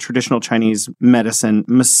was a traditional Chinese medicine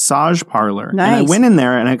massage parlor. Nice. And I went in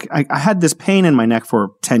there, and I had this pain in my neck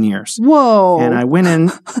for 10 years. Whoa. And I went in,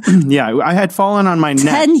 I had fallen on my neck.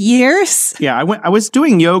 10 years? Yeah, I was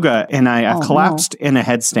doing yoga, and I collapsed in a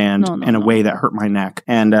headstand in a way that hurt my neck.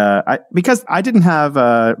 And because I didn't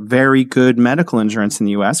have very good medical insurance in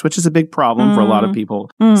the U.S., which is a big problem for a lot of people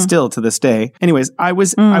still to this day. Anyways, I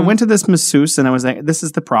went to this masseuse, and I was like, this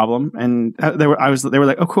is the problem. And they were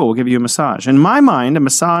like, oh, cool, we'll give you a massage. In my mind, a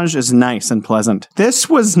massage is nice and pleasant. This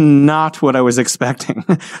was not what I was expecting.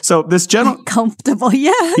 So this gentleman... Comfortable,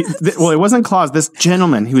 yeah. Well, it wasn't Claus. This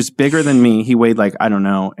gentleman, he was bigger than me. He weighed like, I don't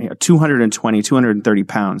know, 220, 230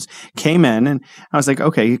 pounds. Came in, and I was like,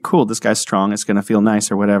 okay, cool, this guy's strong. It's going to feel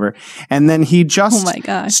nice or whatever. And then he just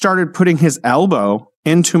started putting his elbow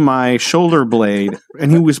into my shoulder blade,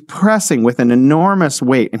 and he was pressing with an enormous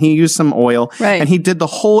weight, and he used some oil, and he did the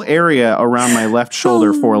whole area around my left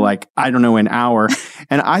shoulder for like, I don't know, an hour.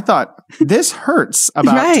 And I thought, this hurts.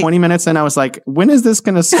 About 20 minutes in, I was like, when is this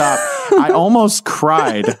going to stop? I almost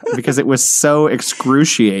cried because it was so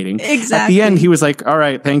excruciating. Exactly. At the end, he was like, all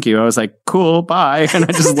right, thank you. I was like, cool, bye. And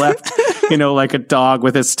I just left, like a dog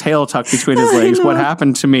with his tail tucked between his legs. What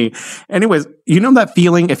happened to me? Anyways, that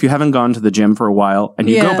feeling if you haven't gone to the gym for a while and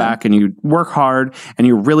you go back and you work hard and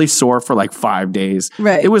you're really sore for like 5 days.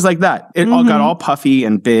 Right. It was like that. It all got all puffy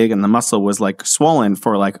and big, and the muscle was like swollen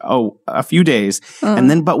for like, a few days. And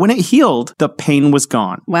then, but when it healed, the pain was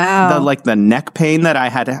gone. Wow. The neck pain that I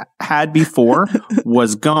had before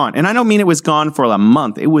was gone. And I don't mean it was gone for a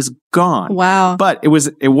month. It was gone. Wow. But it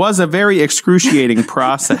was a very excruciating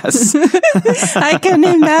process. I can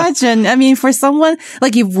imagine. I mean, for someone,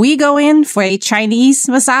 like if we go in for a Chinese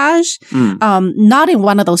massage, not in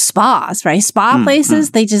one of those spas, right? Spa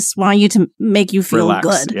places, they just want you to make you feel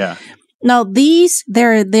good. Yeah. Now, there's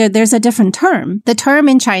a different term. The term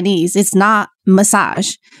in Chinese is not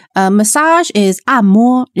massage. Massage is 按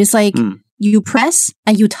摩. It's like you press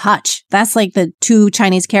and you touch. That's like the 2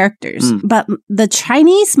 Chinese characters. But the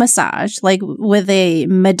Chinese massage, like with a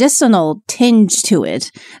medicinal tinge to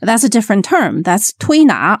it, that's a different term. That's 推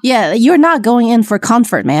拿. Yeah, you're not going in for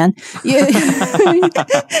comfort, man.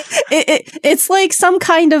 It's like some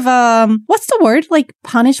kind of, what's the word? Like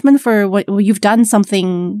punishment for what you've done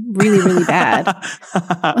something really, really bad.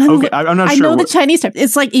 Okay, I'm not sure. I know the Chinese term.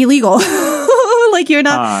 It's like illegal. Like you're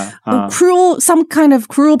not cruel, some kind of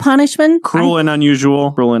cruel punishment. Cruel and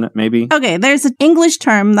unusual. Cruel and maybe. Okay, there's an English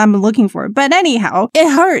term that I'm looking for. But anyhow, it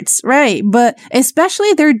hurts, right? But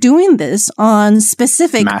especially they're doing this on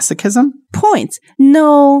specific masochism points.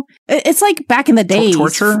 No, it's like back in the days.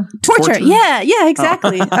 Torture? Yeah,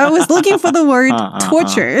 exactly. I was looking for the word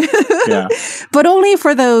torture. Yeah. But only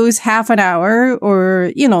for those half an hour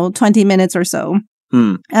or, 20 minutes or so.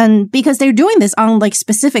 And because they're doing this on like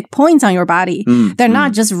specific points on your body, they're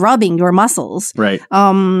not just rubbing your muscles. Right.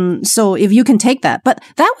 So if you can take that, but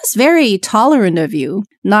that was very tolerant of you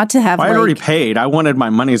not to have. I already paid. I wanted my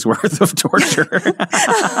money's worth of torture.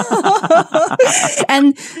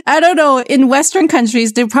 And I don't know, in Western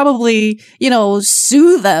countries, they probably,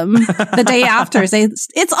 sue them the day after. Say,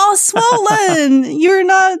 it's all swollen. You're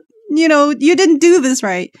not. You didn't do this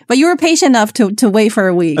right, but you were patient enough to wait for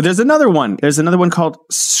a week. There's another one. There's another one called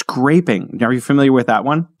scraping. Are you familiar with that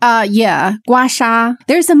one? Yeah. Guasha.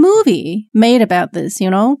 There's a movie made about this,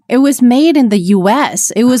 It was made in the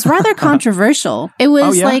US. It was rather controversial. It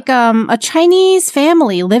was like a Chinese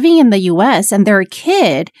family living in the US and their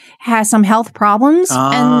kid has some health problems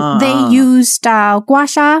and they used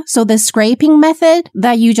guasha, so the scraping method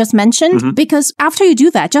that you just mentioned, because after you do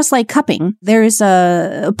that, just like cupping, there's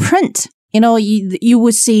a print. You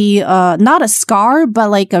would see not a scar,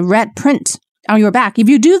 but like a red print on your back. If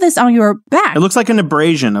you do this on your back. It looks like an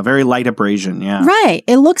abrasion, a very light abrasion, yeah. Right.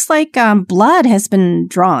 It looks like blood has been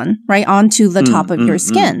drawn right onto the top of your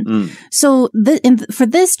skin. So for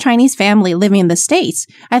this Chinese family living in the States,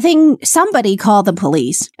 I think somebody called the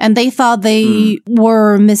police and they thought they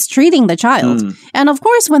were mistreating the child. And of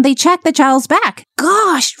course, when they checked the child's back,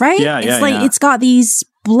 gosh, right? It's got these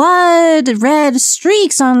blood red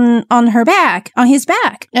streaks on his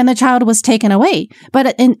back, and the child was taken away.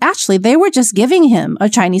 But actually, they were just giving him a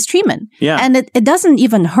Chinese treatment. Yeah. And it doesn't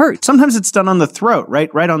even hurt. Sometimes it's done on the throat,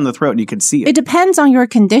 right on the throat, and you can see it. It depends on your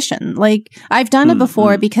condition. Like, I've done it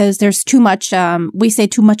before because there's too much, we say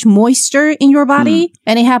too much moisture in your body,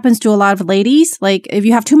 and it happens to a lot of ladies. Like, if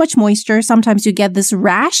you have too much moisture, sometimes you get this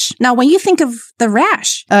rash. Now, when you think of the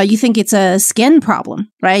rash, you think it's a skin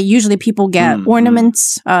problem, right? Usually people get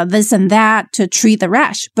ornaments, this and that to treat the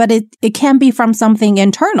rash, but it can be from something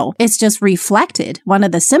internal. It's just reflected. One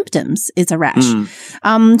of the symptoms is a rash.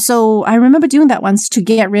 So I remember doing that once to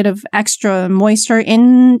get rid of extra moisture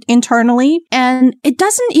internally, and it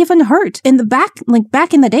doesn't even hurt. In the back, like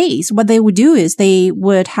back in the days, what they would do is they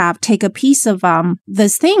would take a piece of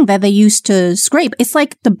this thing that they used to scrape. It's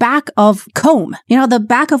like the back of comb. The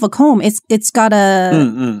back of a comb. It's got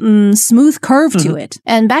a smooth curve to it.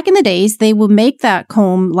 And back in the days, they would make that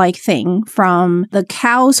comb-like thing from the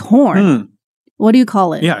cow's horn. What do you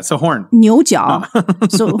call it? Yeah, it's a horn. 牛角.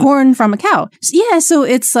 So horn from a cow. So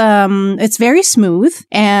it's very smooth,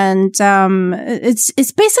 and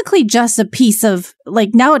it's basically just a piece of,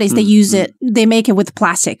 like, nowadays they use it, they make it with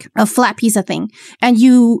plastic, a flat piece of thing, and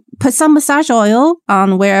you put some massage oil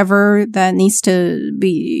on wherever that needs to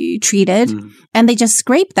be treated, and they just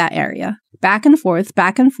scrape that area. Back and forth,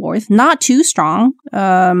 not too strong,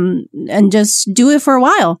 and just do it for a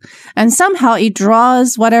while. And somehow it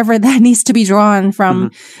draws whatever that needs to be drawn from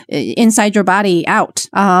inside your body out.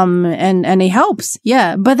 And it helps.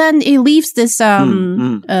 Yeah. But then it leaves this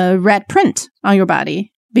red print on your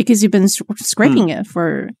body because you've been scraping it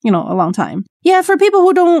for, a long time. Yeah, for people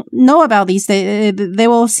who don't know about these, they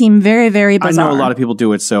will seem very, very bizarre. I know a lot of people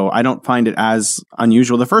do it, so I don't find it as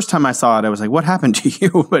unusual. The first time I saw it, I was like, what happened to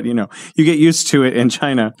you? But, you get used to it in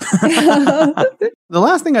China. The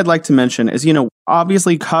last thing I'd like to mention is,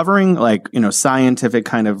 obviously covering scientific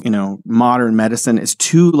kind of, modern medicine is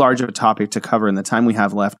too large of a topic to cover in the time we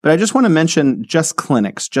have left. But I just want to mention just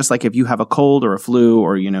clinics, just like if you have a cold or a flu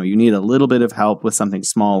or, you need a little bit of help with something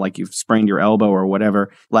small, like you've sprained your elbow or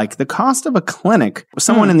whatever, like the cost of a clinic,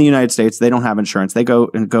 someone in the United States, they don't have insurance. They go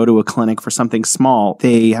to a clinic for something small.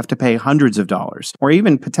 They have to pay hundreds of dollars or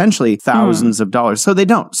even potentially thousands of dollars. So they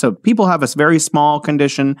don't. So people have a very small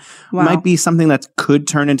condition, might be something that could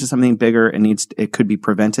turn into something bigger and it could be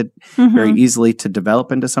prevented very easily to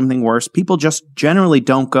develop into something worse. People just generally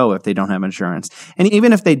don't go if they don't have insurance. And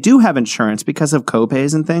even if they do have insurance, because of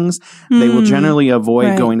copays and things, they will generally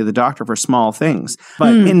avoid going to the doctor for small things.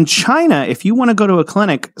 But in China, if you want to go to a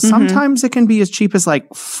clinic, sometimes it can be as cheap as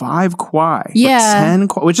like 5 kuai, 10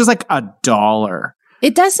 kuai, which is like $1.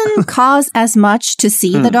 It doesn't cost as much to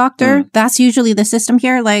see the doctor. That's usually the system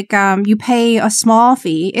here. Like, you pay a small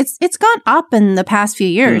fee. It's gone up in the past few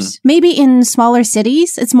years. Maybe in smaller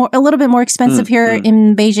cities, it's a little bit more expensive here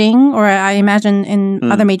in Beijing, or I imagine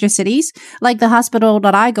in other major cities. Like the hospital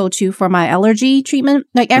that I go to for my allergy treatment.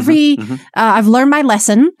 Like I've learned my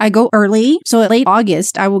lesson. I go early. So late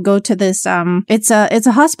August, I will go to this, it's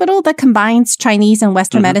a hospital that combines Chinese and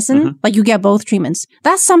Western medicine. Like you get both treatments.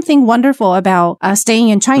 That's something wonderful about staying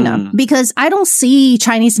in China, because I don't see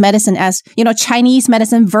Chinese medicine as, Chinese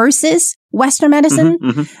medicine versus Western medicine.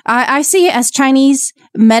 I see it as Chinese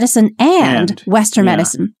medicine and Western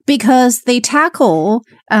medicine, because they tackle,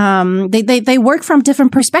 they work from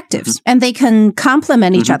different perspectives and they can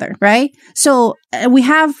complement each other, right? So we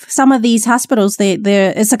have some of these hospitals,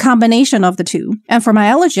 it's a combination of the two. And for my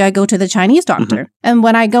allergy, I go to the Chinese doctor. And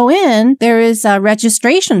when I go in, there is a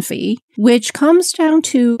registration fee, which comes down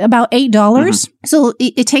to about $8. So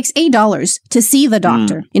it takes $8 to see the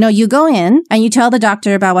doctor. You go in and you tell the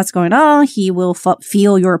doctor about what's going on. He will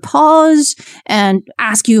feel your pulse and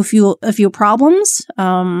ask you a few problems,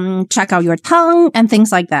 check out your tongue and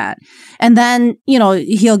things like that. And then,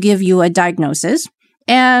 he'll give you a diagnosis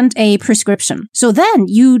and a prescription. So then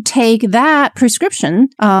you take that prescription,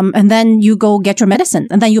 and then you go get your medicine,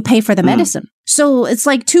 and then you pay for the medicine. So it's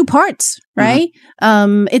like two parts, right?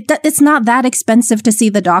 It's not that expensive to see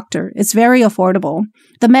the doctor. It's very affordable.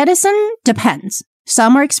 The medicine depends.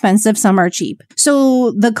 Some are expensive, some are cheap.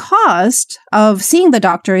 So the cost of seeing the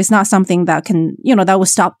doctor is not something that can, that will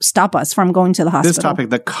stop us from going to the hospital. This topic,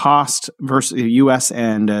 the cost versus the U.S.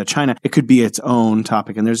 and China, it could be its own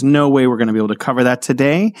topic. And there's no way we're going to be able to cover that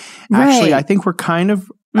today. Actually, I think we're kind of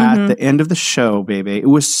at the end of the show, baby. It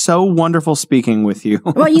was so wonderful speaking with you.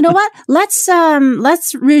 Well, you know what?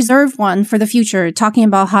 Let's reserve one for the future, talking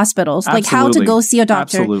about hospitals, like how to go see a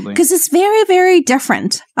doctor. Absolutely. Because it's very, very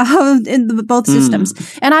different in both systems.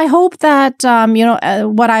 And I hope that,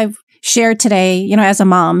 what I've shared today, as a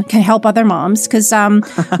mom, can help other moms, because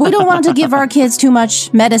we don't want to give our kids too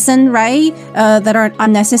much medicine, right? That are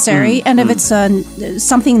unnecessary. And if it's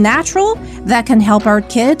something natural that can help our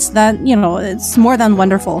kids, then it's more than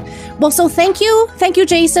wonderful. Well, so thank you,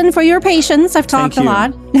 Jason, for your patience. I've talked a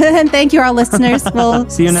lot, and thank you, our listeners. We'll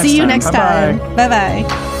see you next time. Bye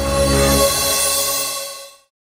bye.